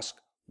ask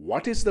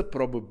what is the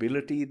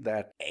probability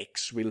that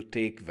x will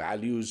take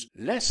values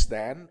less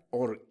than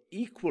or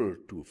equal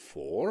to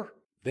 4,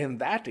 then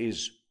that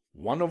is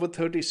 1 over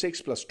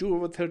 36 plus 2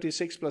 over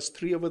 36 plus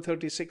 3 over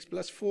 36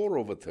 plus 4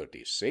 over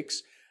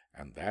 36,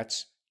 and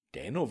that's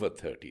 10 over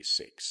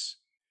 36.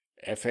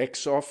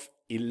 fx of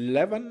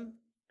 11,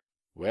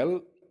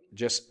 well,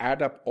 just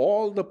add up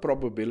all the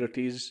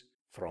probabilities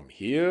from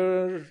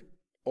here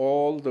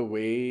all the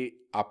way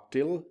up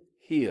till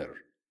here,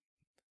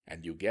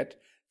 and you get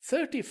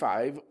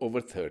 35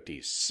 over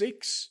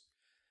 36.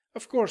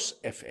 Of course,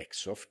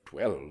 fx of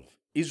 12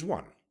 is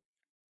 1.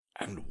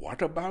 And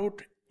what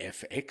about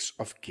fx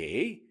of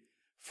k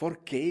for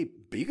k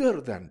bigger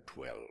than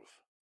 12?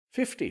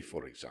 50,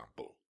 for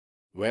example.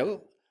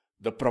 Well,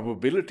 the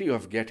probability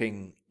of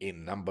getting a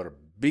number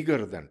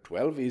bigger than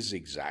 12 is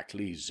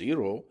exactly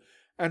 0,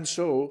 and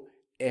so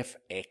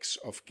fx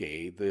of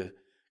k, the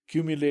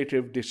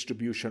cumulative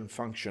distribution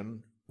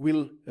function,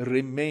 will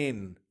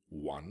remain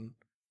 1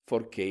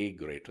 for k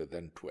greater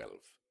than 12.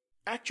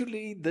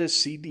 Actually, the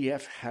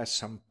CDF has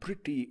some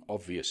pretty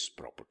obvious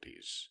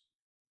properties.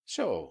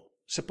 So,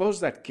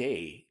 suppose that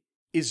k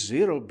is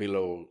 0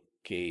 below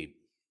k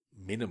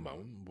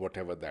minimum,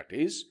 whatever that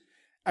is,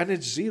 and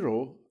it's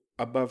 0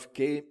 above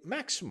k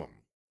maximum,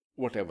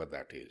 whatever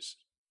that is.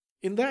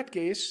 In that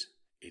case,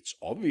 it's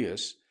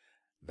obvious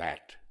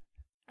that,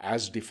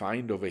 as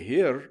defined over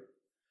here,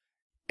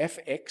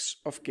 fx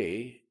of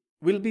k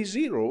will be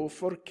 0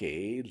 for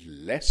k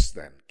less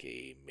than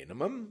k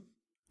minimum.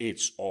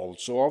 It's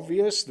also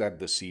obvious that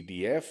the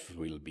CDF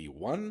will be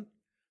 1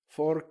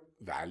 for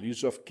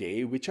values of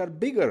k which are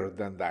bigger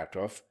than that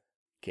of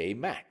k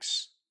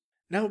max.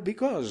 Now,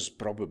 because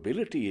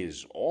probability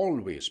is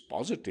always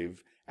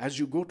positive, as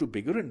you go to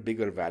bigger and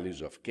bigger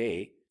values of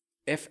k,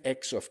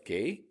 fx of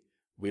k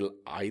will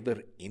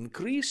either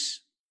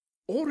increase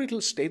or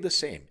it'll stay the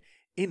same.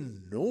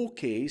 In no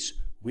case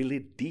will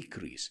it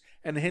decrease,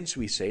 and hence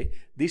we say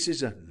this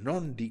is a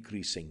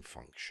non-decreasing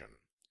function.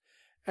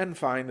 And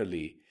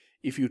finally,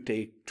 if you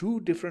take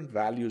two different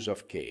values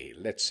of k,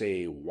 let's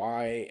say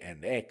y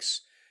and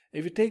x,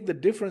 if you take the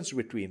difference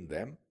between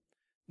them,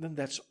 then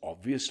that's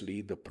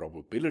obviously the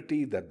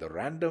probability that the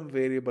random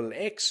variable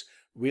x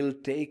will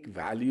take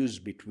values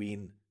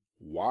between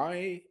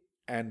y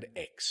and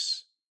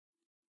x.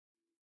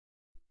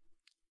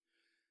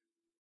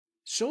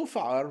 So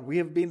far, we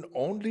have been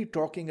only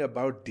talking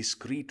about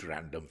discrete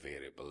random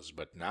variables,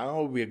 but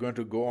now we are going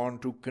to go on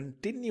to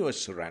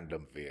continuous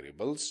random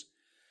variables.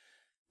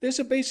 There's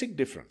a basic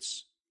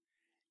difference.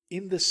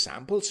 In the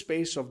sample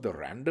space of the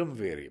random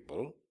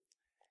variable,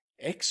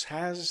 x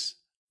has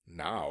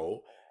now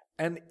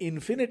an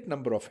infinite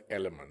number of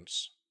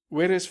elements,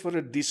 whereas for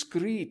a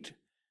discrete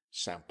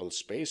sample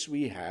space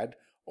we had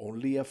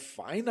only a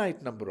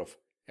finite number of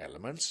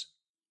elements,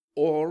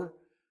 or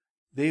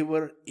they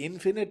were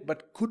infinite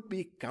but could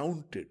be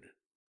counted.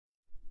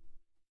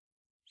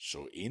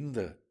 So in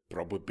the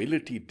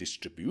probability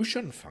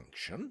distribution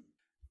function,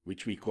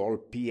 which we call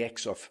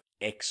px of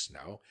x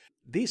now,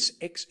 this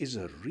x is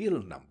a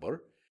real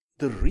number.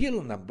 The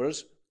real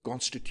numbers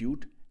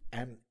constitute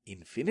an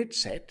infinite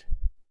set,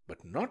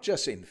 but not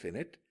just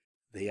infinite,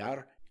 they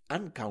are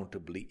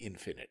uncountably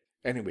infinite.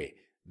 Anyway,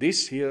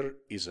 this here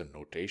is a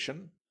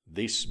notation.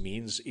 This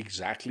means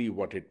exactly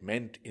what it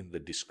meant in the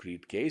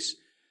discrete case.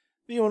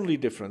 The only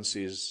difference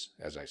is,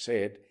 as I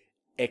said,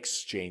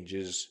 x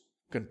changes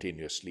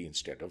continuously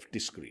instead of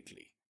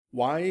discretely.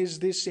 Why is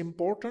this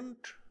important?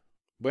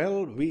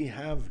 Well, we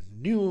have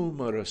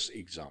numerous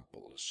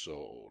examples,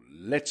 so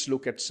let's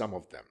look at some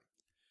of them.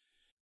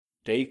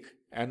 Take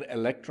an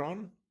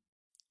electron.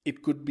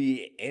 It could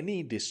be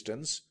any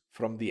distance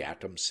from the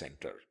atom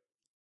center.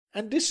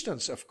 And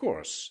distance, of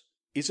course,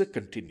 is a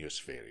continuous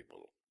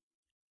variable.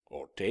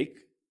 Or take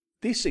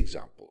this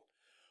example.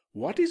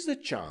 What is the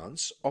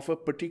chance of a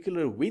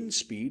particular wind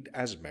speed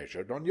as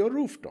measured on your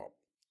rooftop?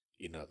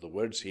 In other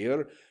words,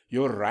 here,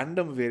 your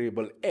random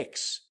variable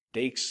x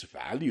takes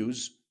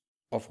values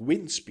of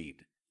wind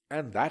speed,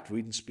 and that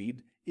wind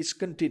speed is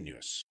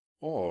continuous.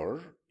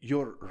 Or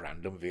your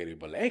random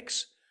variable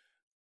x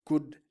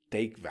could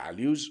take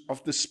values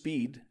of the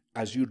speed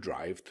as you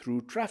drive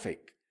through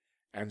traffic.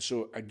 And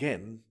so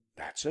again,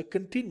 that's a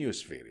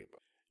continuous variable.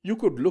 You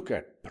could look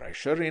at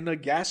pressure in a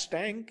gas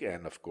tank,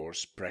 and of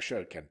course,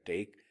 pressure can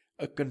take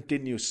a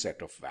continuous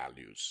set of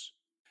values.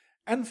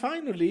 And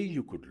finally,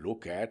 you could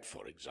look at,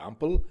 for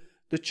example,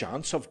 the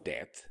chance of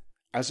death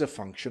as a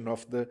function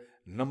of the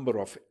number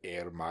of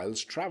air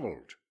miles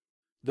traveled.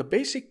 The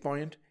basic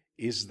point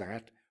is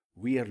that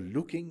we are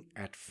looking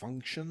at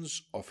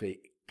functions of a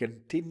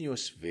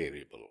continuous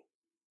variable.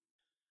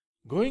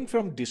 Going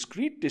from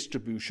discrete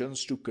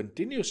distributions to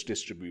continuous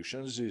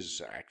distributions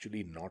is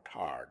actually not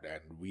hard,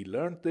 and we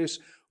learned this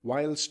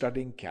while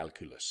studying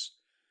calculus.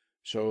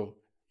 So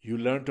you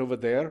learned over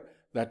there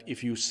that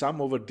if you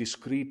sum over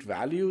discrete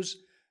values,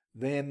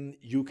 then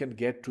you can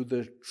get to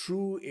the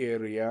true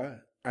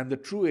area, and the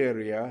true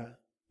area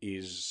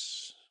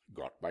is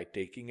got by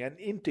taking an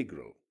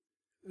integral.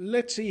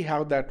 Let's see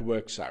how that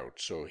works out.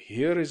 So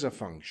here is a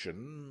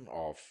function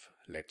of,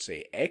 let's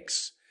say,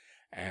 x,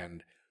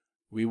 and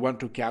we want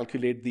to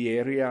calculate the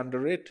area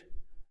under it.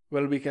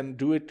 Well, we can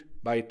do it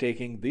by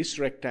taking this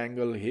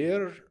rectangle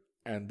here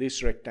and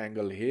this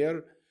rectangle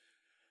here.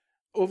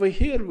 Over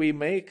here we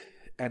make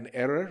an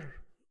error,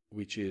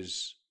 which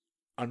is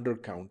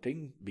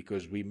undercounting,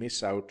 because we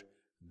miss out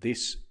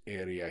this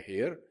area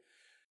here.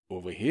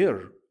 Over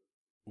here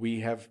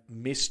we have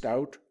missed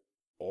out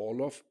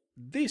all of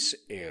this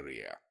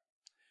area.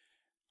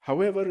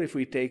 However, if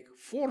we take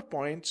 4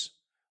 points,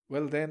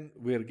 well, then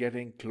we're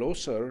getting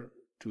closer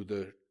to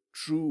the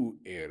true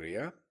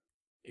area.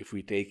 If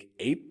we take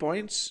 8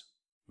 points,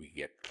 we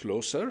get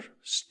closer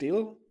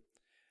still,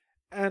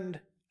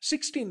 and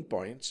 16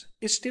 points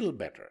is still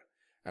better.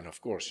 And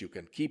of course, you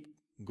can keep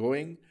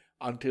going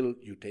until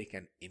you take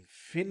an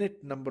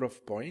infinite number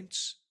of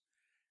points,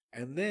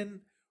 and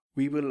then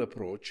we will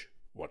approach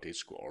what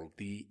is called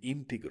the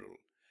integral,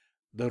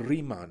 the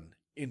Riemann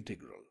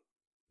integral.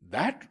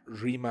 That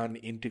Riemann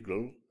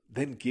integral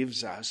then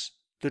gives us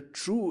the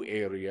true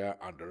area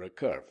under a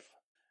curve.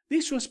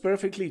 This was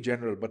perfectly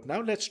general, but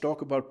now let's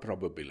talk about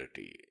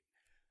probability.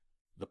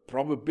 The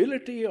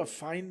probability of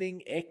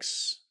finding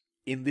x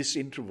in this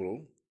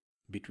interval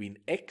between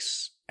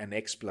x and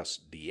x plus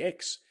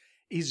dx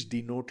is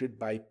denoted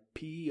by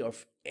p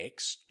of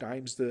x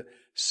times the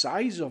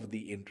size of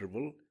the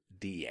interval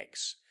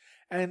dx.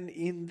 And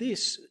in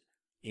this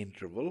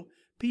interval,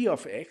 p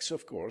of x,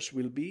 of course,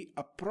 will be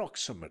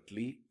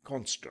approximately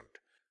constant.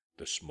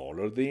 The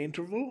smaller the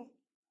interval,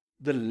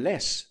 the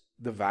less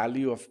the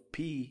value of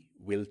p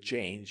will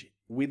change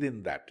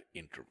within that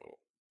interval.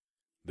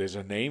 There's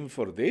a name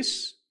for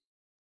this,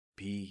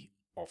 p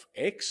of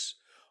x,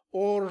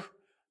 or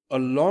a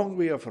long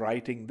way of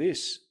writing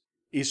this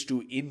is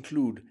to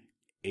include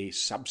a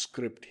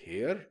subscript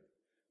here.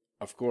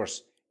 Of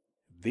course,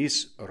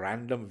 this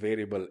random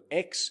variable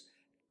x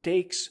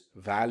takes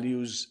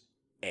values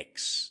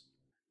x.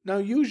 Now,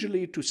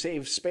 usually to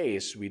save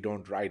space, we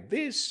don't write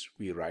this,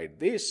 we write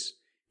this.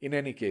 In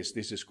any case,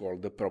 this is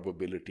called the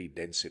probability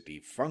density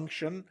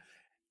function,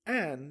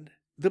 and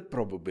the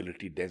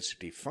probability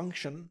density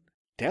function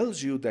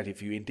tells you that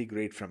if you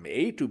integrate from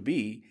a to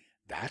b,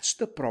 that's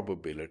the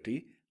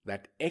probability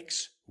that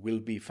x will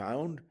be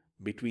found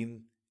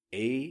between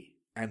a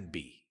and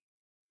b.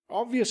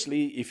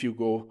 Obviously, if you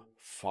go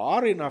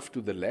far enough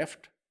to the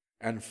left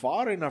and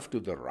far enough to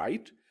the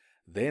right,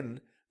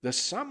 then the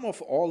sum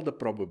of all the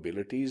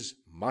probabilities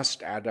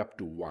must add up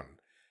to 1.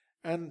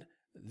 And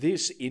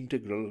this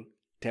integral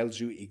tells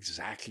you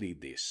exactly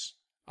this.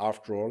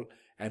 After all,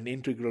 an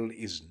integral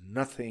is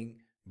nothing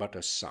but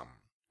a sum.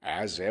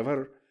 As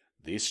ever,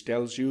 This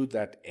tells you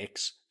that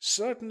x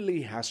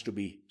certainly has to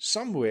be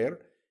somewhere,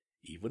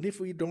 even if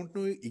we don't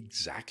know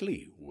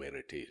exactly where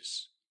it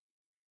is.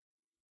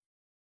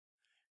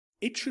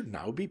 It should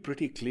now be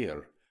pretty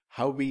clear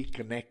how we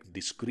connect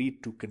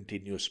discrete to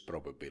continuous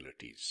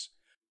probabilities.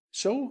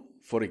 So,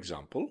 for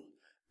example,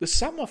 the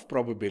sum of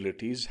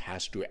probabilities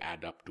has to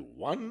add up to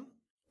 1,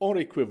 or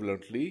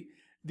equivalently,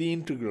 the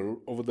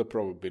integral over the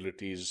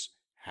probabilities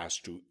has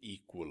to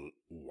equal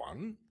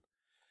 1.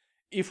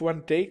 If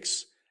one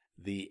takes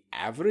the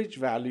average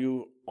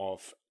value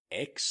of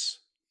x,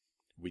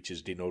 which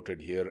is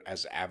denoted here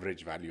as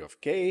average value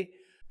of k,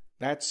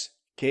 that's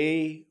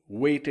k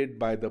weighted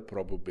by the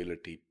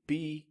probability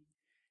p.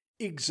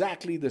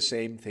 Exactly the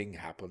same thing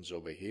happens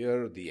over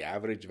here. The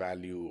average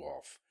value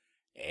of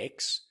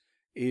x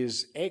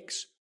is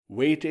x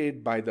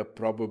weighted by the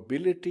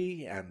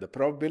probability, and the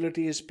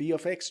probability is p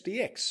of x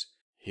dx.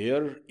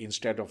 Here,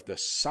 instead of the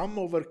sum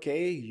over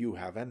k, you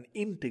have an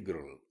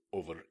integral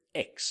over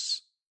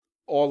x.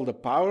 All the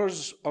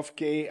powers of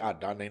k are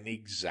done in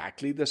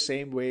exactly the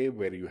same way.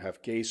 Where you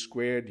have k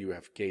squared, you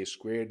have k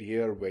squared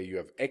here. Where you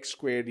have x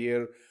squared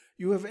here,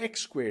 you have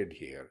x squared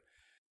here.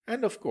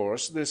 And of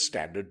course, the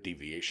standard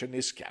deviation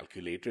is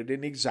calculated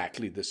in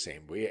exactly the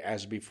same way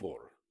as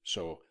before.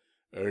 So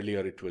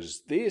earlier it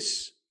was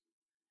this.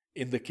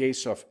 In the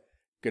case of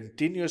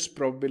continuous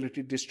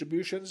probability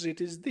distributions,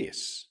 it is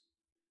this.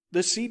 The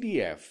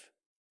CDF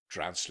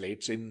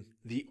translates in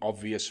the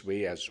obvious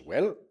way as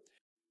well.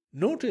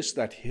 Notice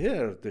that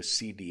here the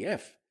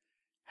CDF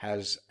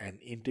has an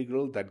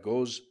integral that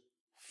goes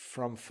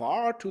from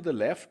far to the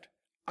left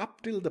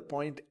up till the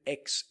point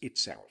x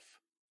itself.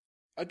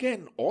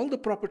 Again, all the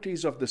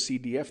properties of the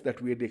CDF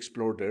that we had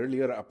explored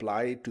earlier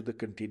apply to the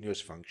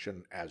continuous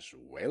function as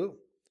well.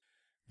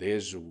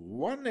 There's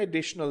one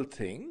additional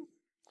thing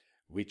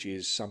which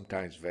is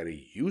sometimes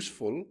very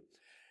useful,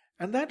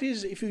 and that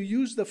is if you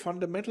use the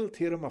fundamental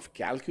theorem of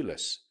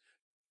calculus.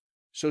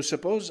 So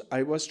suppose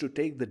I was to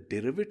take the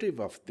derivative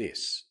of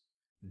this,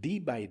 d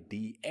by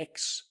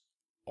dx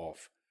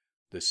of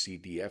the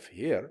CDF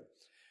here,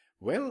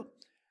 well,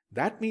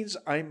 that means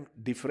I'm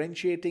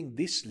differentiating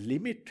this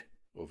limit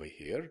over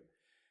here,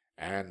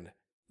 and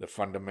the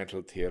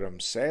fundamental theorem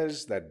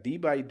says that d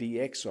by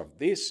dx of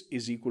this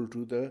is equal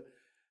to the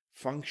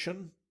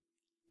function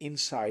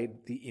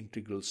inside the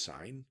integral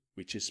sign,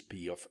 which is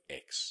p of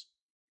x.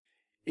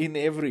 In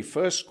every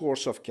first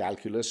course of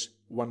calculus,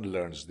 one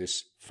learns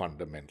this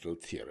fundamental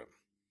theorem.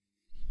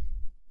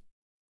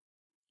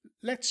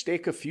 Let's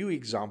take a few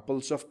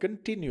examples of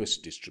continuous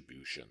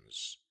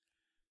distributions.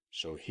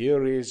 So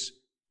here is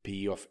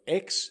p of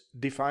x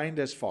defined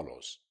as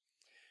follows.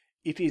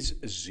 It is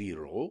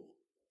 0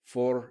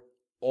 for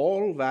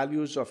all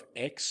values of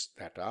x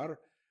that are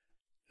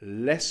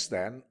less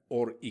than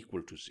or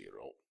equal to 0.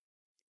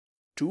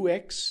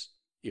 2x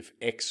if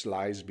x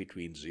lies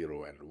between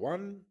 0 and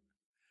 1,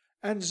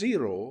 and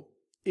 0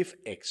 if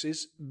x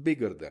is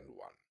bigger than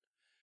 1.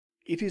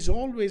 It is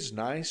always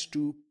nice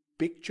to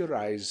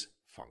picturize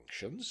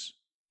functions.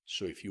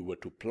 So if you were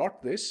to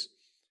plot this,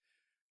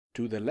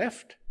 to the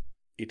left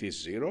it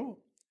is 0,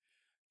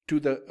 to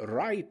the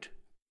right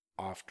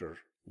after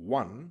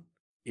 1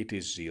 it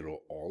is 0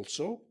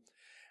 also,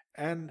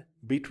 and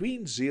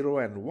between 0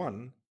 and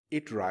 1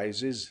 it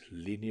rises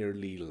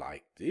linearly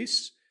like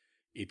this.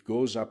 It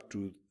goes up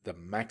to the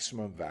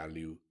maximum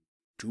value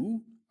 2,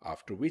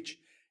 after which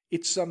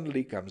it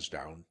suddenly comes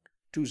down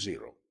to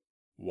 0.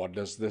 What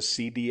does the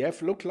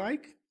CDF look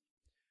like?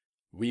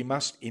 We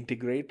must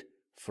integrate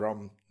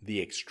from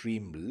the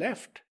extreme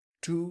left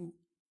to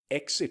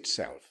x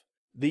itself.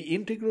 The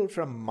integral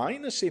from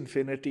minus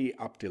infinity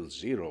up till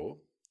 0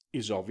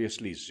 is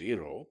obviously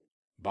 0,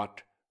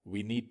 but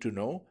we need to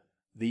know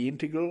the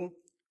integral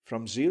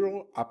from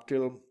 0 up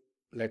till,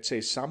 let's say,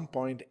 some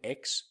point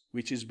x,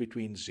 which is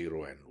between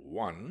 0 and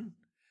 1.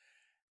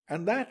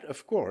 And that,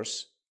 of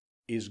course,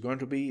 is going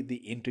to be the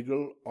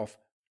integral of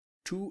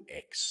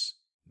 2x.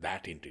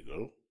 That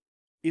integral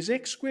is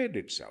x squared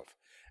itself.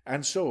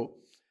 And so,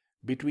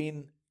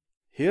 between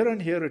here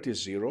and here it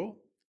is 0.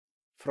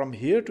 From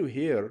here to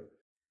here,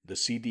 the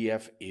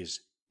CDF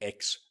is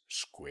x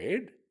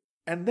squared.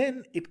 And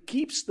then it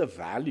keeps the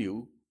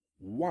value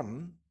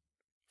 1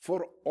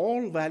 for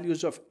all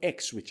values of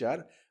x which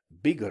are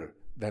bigger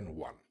than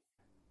 1.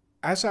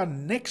 As our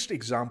next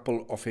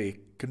example of a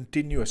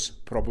continuous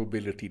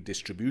probability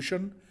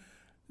distribution,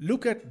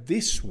 look at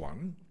this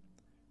one.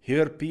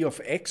 Here p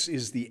of x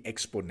is the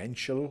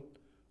exponential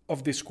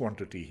of this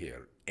quantity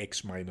here,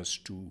 x minus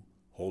 2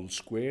 whole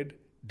squared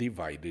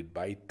divided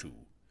by 2.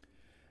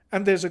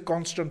 And there's a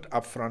constant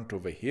up front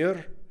over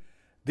here.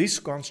 This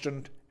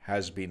constant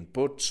has been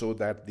put so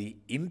that the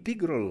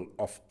integral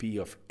of p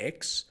of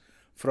x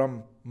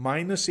from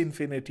minus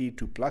infinity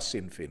to plus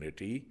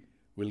infinity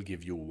will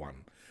give you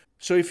 1.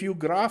 So if you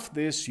graph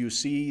this, you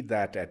see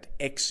that at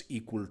x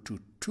equal to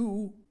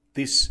 2,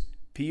 this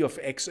p of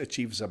x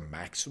achieves a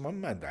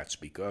maximum, and that's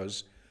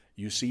because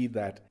you see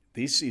that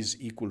this is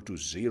equal to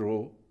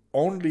 0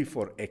 only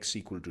for x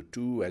equal to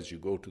 2. As you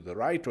go to the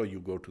right or you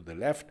go to the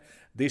left,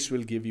 this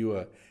will give you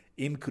a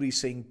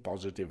increasing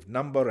positive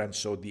number, and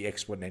so the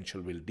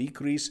exponential will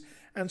decrease.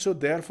 And so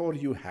therefore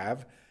you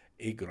have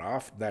a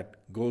graph that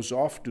goes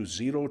off to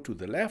 0 to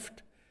the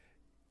left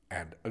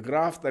and a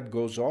graph that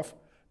goes off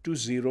to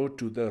 0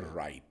 to the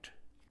right.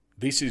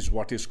 This is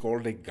what is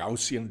called a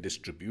Gaussian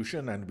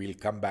distribution, and we'll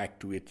come back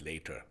to it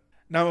later.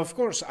 Now, of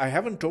course, I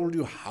haven't told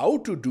you how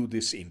to do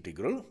this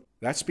integral.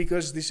 That's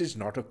because this is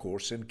not a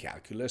course in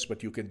calculus,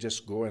 but you can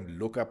just go and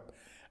look up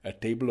a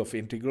table of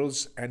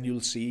integrals and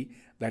you'll see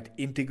that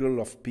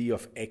integral of p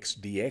of x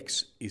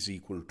dx is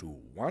equal to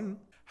 1.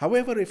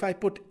 However, if I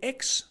put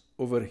x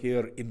over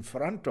here in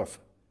front of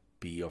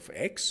p of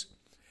x,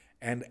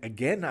 and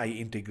again I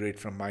integrate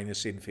from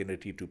minus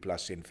infinity to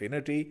plus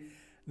infinity,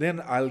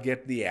 then I'll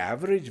get the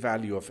average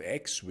value of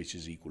x, which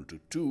is equal to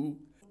 2.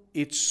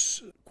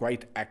 It's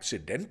quite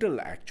accidental,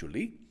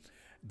 actually,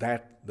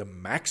 that the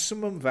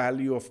maximum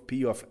value of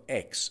p of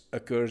x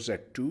occurs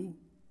at 2,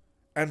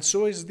 and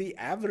so is the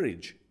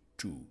average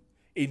 2.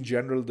 In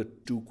general, the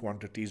two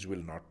quantities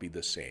will not be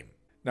the same.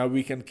 Now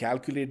we can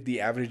calculate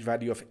the average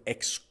value of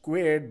x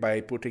squared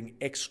by putting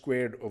x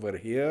squared over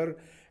here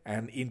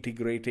and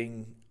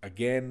integrating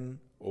again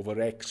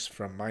over x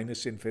from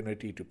minus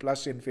infinity to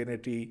plus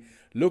infinity.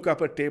 Look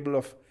up a table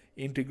of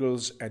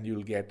integrals and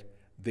you'll get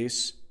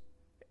this.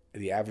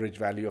 The average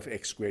value of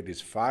x squared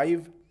is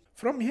 5.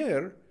 From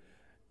here,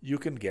 you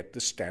can get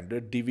the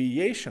standard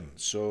deviation.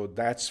 So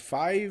that's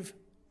 5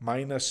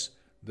 minus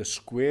the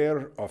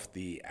square of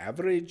the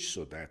average.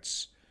 So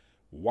that's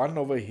 1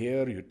 over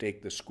here. You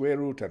take the square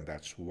root and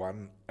that's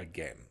 1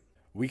 again.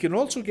 We can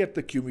also get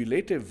the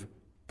cumulative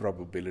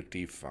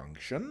probability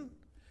function,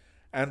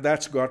 and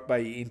that's got by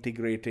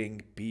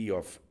integrating p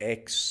of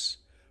x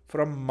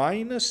from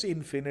minus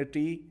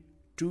infinity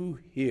to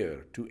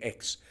here, to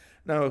x.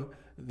 Now,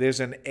 there's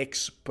an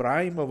x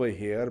prime over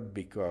here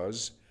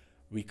because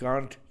we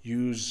can't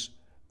use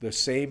the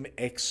same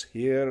x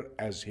here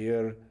as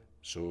here,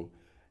 so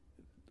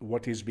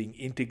what is being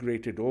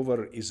integrated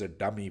over is a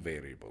dummy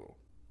variable.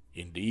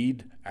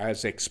 Indeed,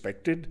 as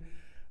expected,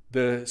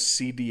 the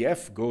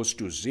CDF goes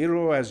to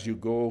 0 as you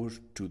go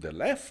to the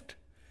left,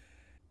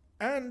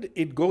 and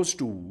it goes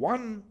to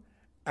 1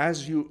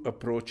 as you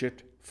approach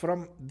it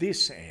from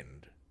this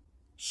end.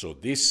 So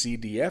this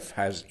CDF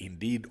has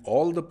indeed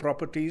all the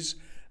properties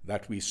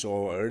that we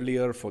saw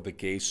earlier for the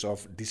case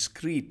of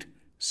discrete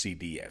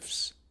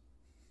CDFs.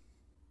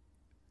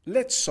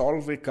 Let's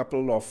solve a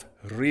couple of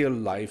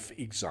real-life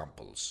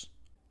examples.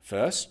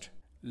 First,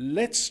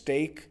 let's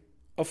take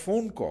a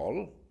phone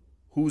call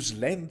whose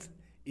length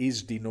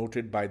is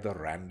denoted by the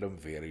random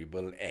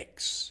variable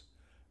x.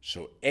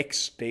 So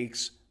x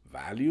takes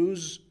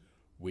values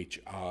which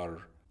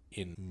are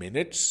in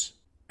minutes,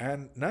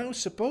 and now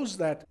suppose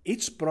that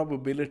its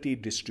probability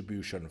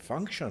distribution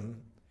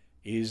function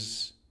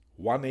is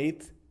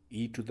 1/8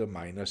 e to the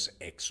minus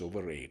x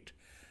over 8.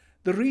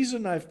 The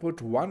reason I've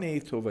put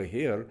 1/8 over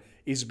here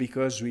is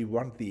because we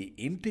want the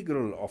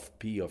integral of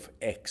p of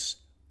x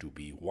to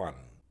be 1.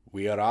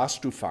 We are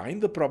asked to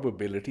find the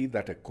probability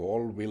that a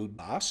call will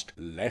last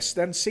less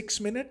than 6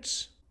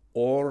 minutes,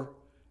 or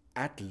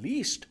at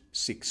least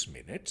 6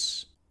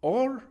 minutes,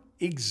 or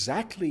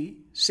exactly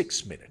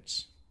 6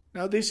 minutes.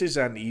 Now this is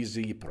an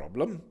easy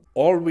problem.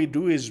 All we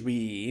do is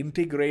we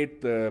integrate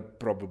the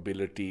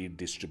probability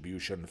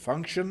distribution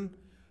function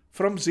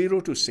from 0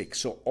 to 6.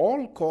 So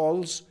all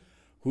calls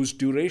whose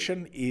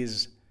duration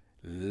is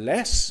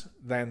less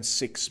than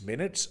 6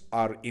 minutes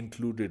are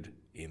included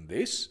in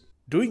this.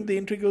 Doing the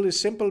integral is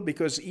simple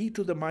because e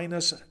to the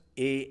minus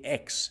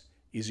ax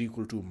is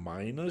equal to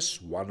minus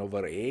 1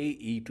 over a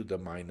e to the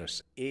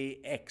minus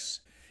ax.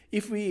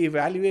 If we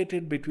evaluate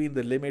it between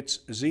the limits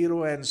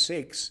 0 and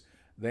 6,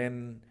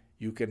 then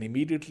you can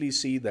immediately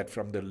see that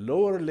from the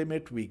lower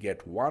limit we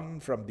get 1,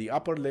 from the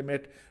upper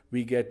limit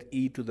we get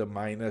e to the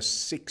minus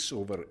 6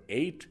 over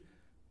 8,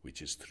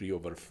 which is 3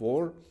 over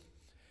 4.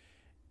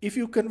 If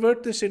you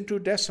convert this into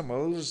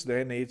decimals,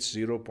 then it's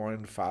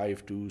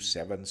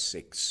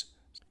 0.5276.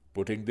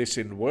 Putting this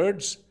in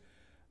words,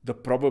 the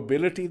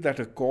probability that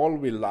a call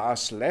will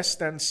last less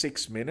than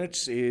 6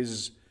 minutes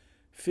is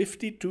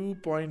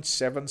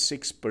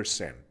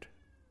 52.76%.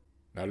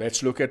 Now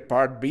let's look at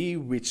part B,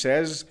 which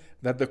says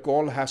that the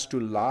call has to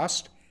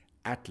last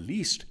at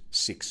least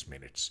 6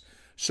 minutes.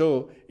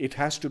 So it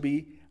has to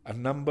be a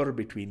number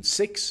between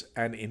 6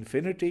 and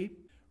infinity.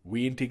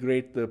 We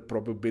integrate the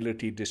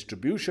probability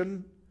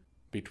distribution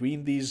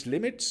between these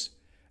limits,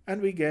 and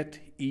we get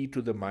e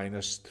to the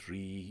minus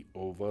 3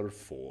 over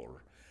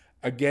 4.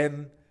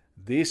 Again,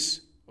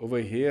 this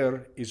over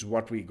here is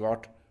what we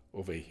got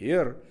over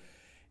here.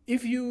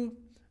 If you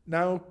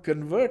now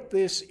convert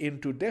this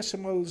into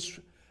decimals,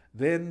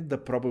 then the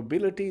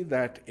probability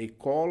that a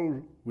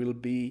call will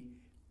be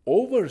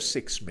over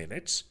 6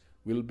 minutes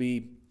will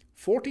be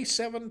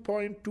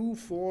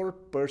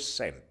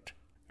 47.24%.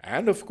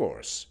 And of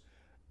course,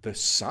 the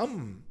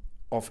sum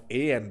of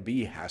A and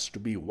B has to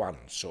be 1.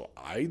 So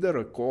either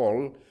a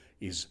call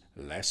is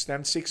less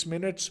than 6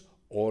 minutes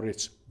or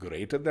it's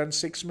greater than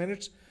 6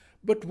 minutes.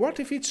 But what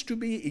if it's to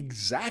be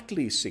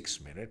exactly 6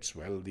 minutes?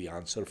 Well, the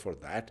answer for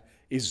that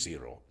is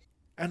 0.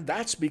 And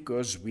that's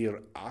because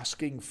we're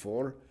asking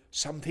for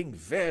something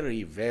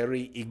very,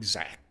 very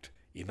exact.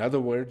 In other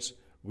words,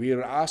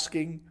 we're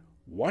asking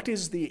what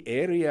is the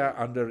area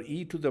under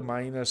e to the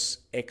minus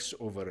x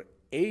over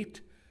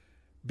 8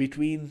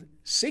 between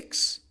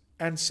 6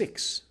 and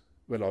 6?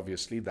 Well,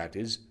 obviously that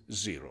is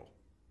 0.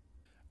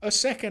 A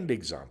second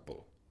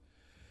example.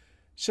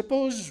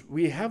 Suppose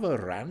we have a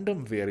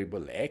random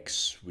variable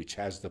x which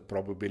has the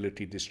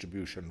probability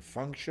distribution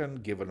function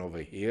given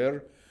over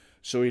here.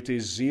 So it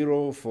is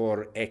 0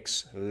 for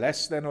x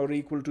less than or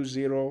equal to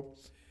 0.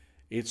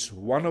 It's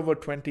 1 over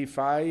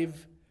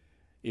 25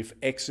 if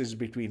x is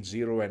between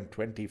 0 and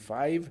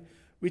 25,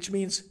 which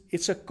means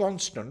it's a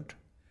constant.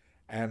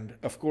 And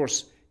of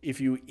course, if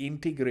you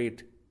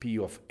integrate p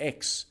of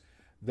x,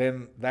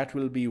 then that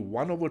will be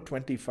 1 over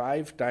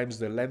 25 times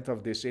the length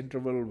of this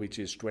interval, which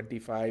is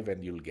 25,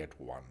 and you'll get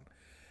 1.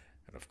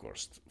 And of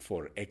course,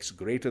 for x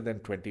greater than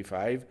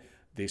 25,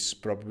 this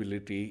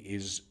probability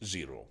is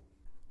 0.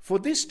 For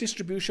this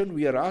distribution,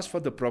 we are asked for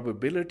the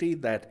probability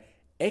that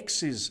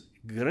x is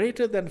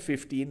greater than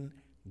 15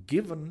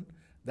 given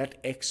that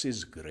x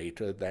is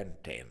greater than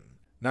 10.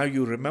 Now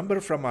you remember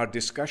from our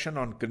discussion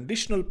on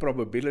conditional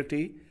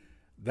probability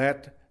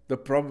that the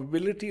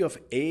probability of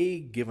A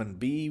given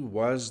B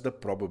was the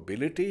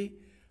probability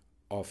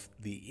of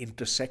the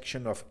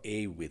intersection of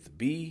A with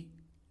B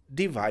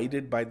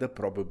divided by the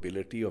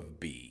probability of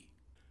B.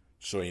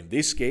 So in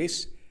this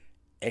case,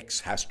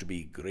 x has to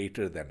be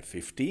greater than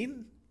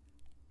 15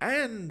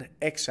 and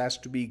x has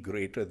to be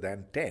greater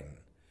than 10.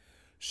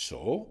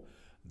 So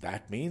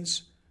that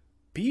means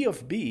P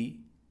of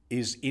B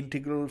is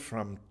integral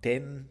from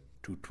 10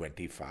 to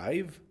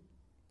 25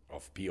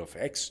 of P of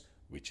x,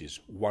 which is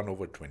 1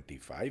 over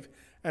 25.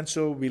 And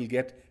so we'll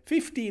get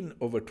 15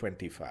 over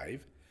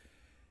 25.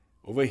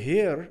 Over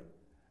here,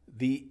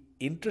 the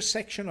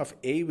intersection of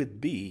A with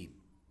B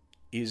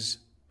is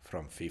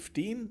from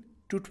 15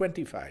 to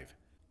 25.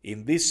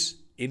 In this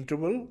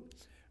interval,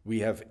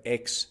 we have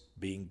x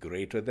being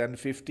greater than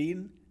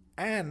 15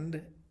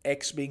 and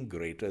x being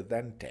greater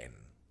than 10.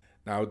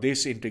 Now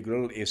this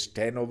integral is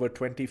 10 over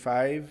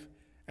 25,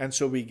 and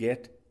so we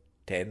get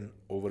 10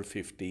 over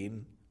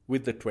 15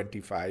 with the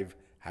 25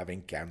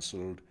 having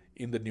cancelled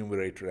in the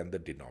numerator and the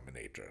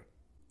denominator.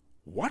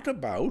 What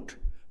about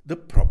the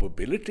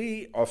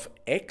probability of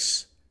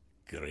x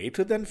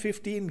greater than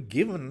 15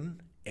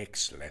 given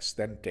x less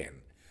than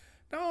 10?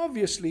 Now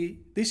obviously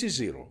this is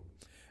 0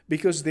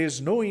 because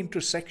there's no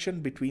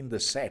intersection between the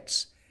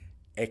sets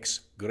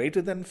x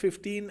greater than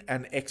 15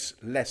 and x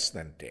less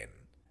than 10.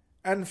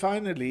 And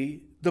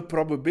finally, the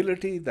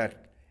probability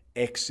that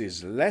x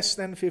is less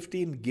than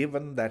 15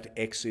 given that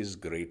x is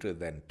greater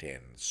than 10.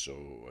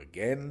 So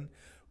again,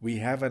 we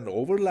have an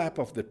overlap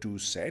of the two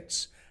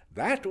sets.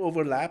 That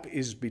overlap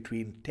is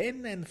between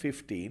 10 and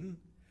 15,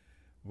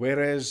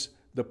 whereas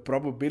the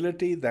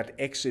probability that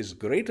x is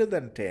greater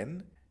than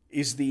 10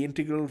 is the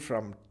integral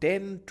from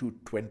 10 to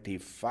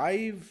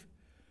 25.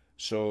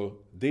 So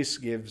this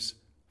gives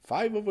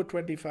 5 over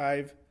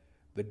 25.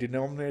 The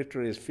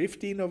denominator is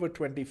 15 over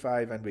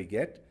 25, and we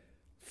get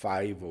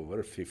 5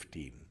 over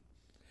 15.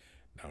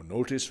 Now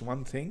notice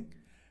one thing,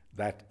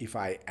 that if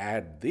I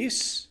add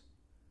this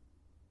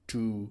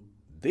to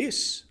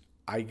this,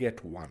 I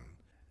get 1.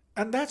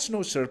 And that's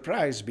no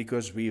surprise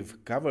because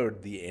we've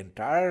covered the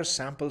entire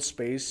sample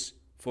space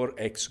for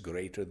x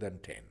greater than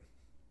 10.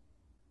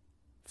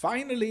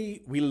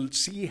 Finally, we'll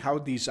see how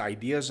these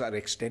ideas are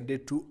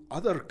extended to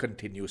other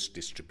continuous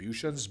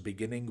distributions,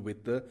 beginning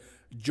with the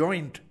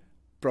joint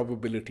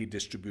probability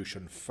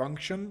distribution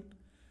function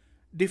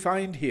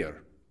defined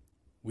here.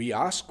 We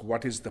ask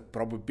what is the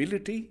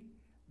probability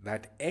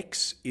that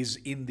x is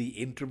in the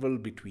interval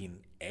between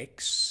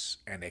x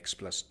and x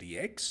plus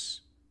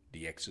dx.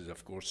 Dx is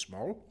of course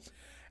small.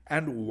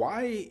 And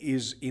y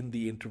is in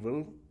the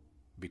interval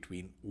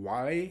between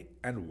y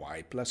and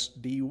y plus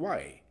dy.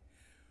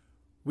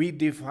 We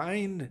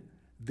define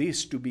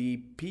this to be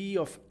p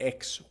of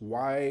x,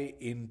 y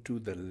into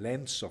the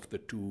lengths of the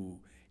two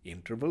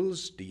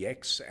intervals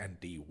dx and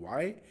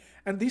dy,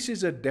 and this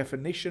is a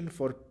definition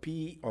for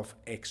p of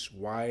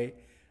xy,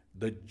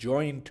 the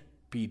joint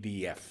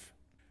PDF.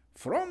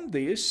 From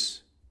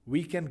this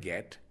we can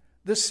get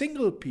the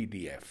single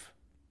PDF.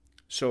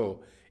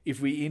 So if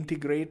we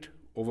integrate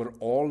over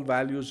all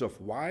values of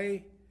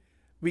y,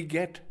 we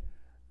get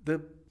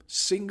the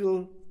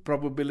single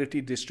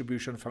probability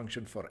distribution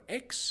function for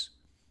x,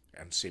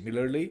 and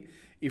similarly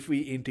if we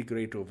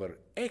integrate over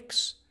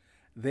x,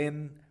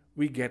 then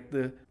we get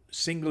the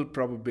single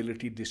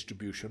probability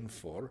distribution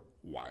for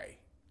y.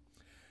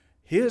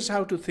 Here's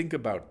how to think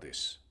about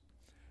this.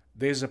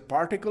 There's a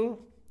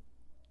particle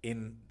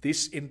in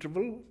this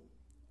interval,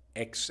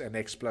 x and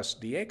x plus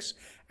dx,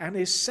 and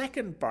a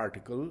second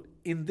particle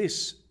in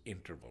this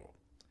interval.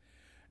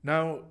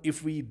 Now,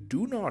 if we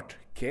do not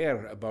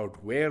care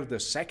about where the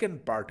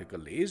second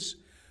particle is,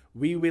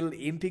 we will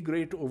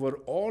integrate over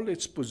all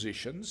its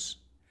positions,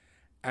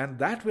 and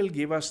that will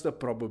give us the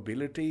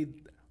probability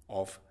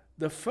of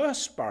the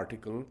first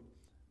particle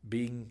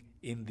being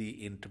in the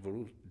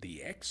interval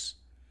dx.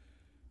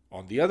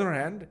 On the other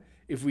hand,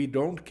 if we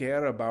don't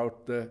care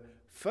about the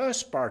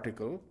first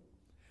particle,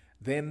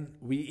 then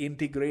we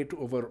integrate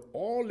over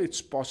all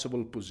its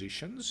possible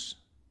positions,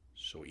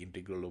 so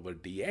integral over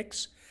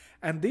dx,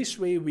 and this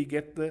way we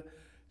get the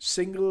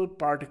single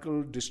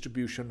particle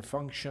distribution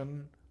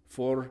function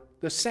for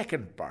the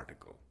second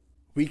particle.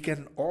 We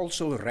can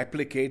also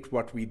replicate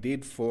what we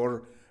did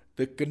for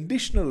the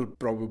conditional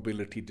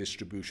probability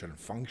distribution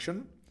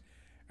function,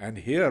 and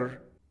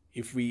here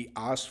if we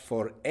ask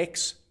for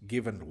x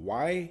given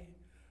y,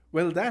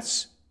 well,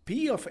 that's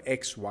p of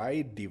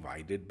xy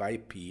divided by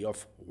p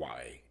of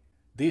y.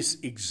 This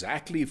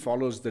exactly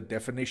follows the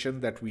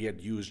definition that we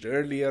had used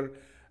earlier,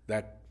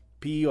 that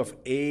p of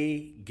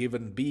a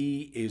given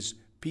b is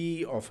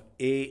p of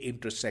a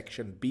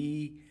intersection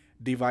b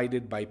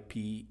divided by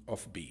p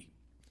of b.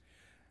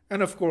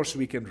 And of course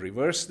we can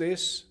reverse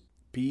this.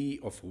 P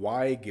of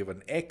y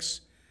given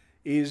x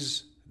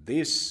is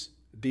this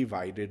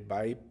divided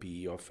by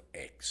p of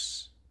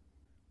x.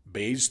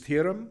 Bayes'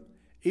 theorem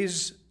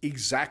is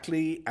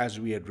exactly as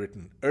we had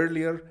written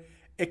earlier,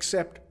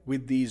 except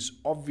with these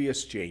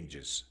obvious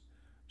changes.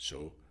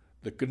 So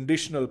the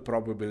conditional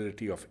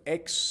probability of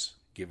x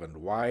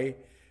given y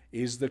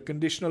is the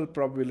conditional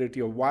probability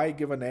of y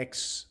given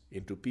x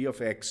into p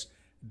of x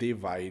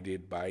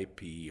divided by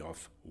p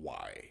of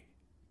y.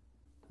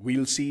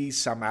 We'll see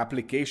some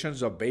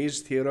applications of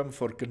Bayes' theorem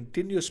for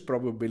continuous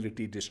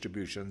probability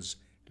distributions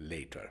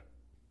later.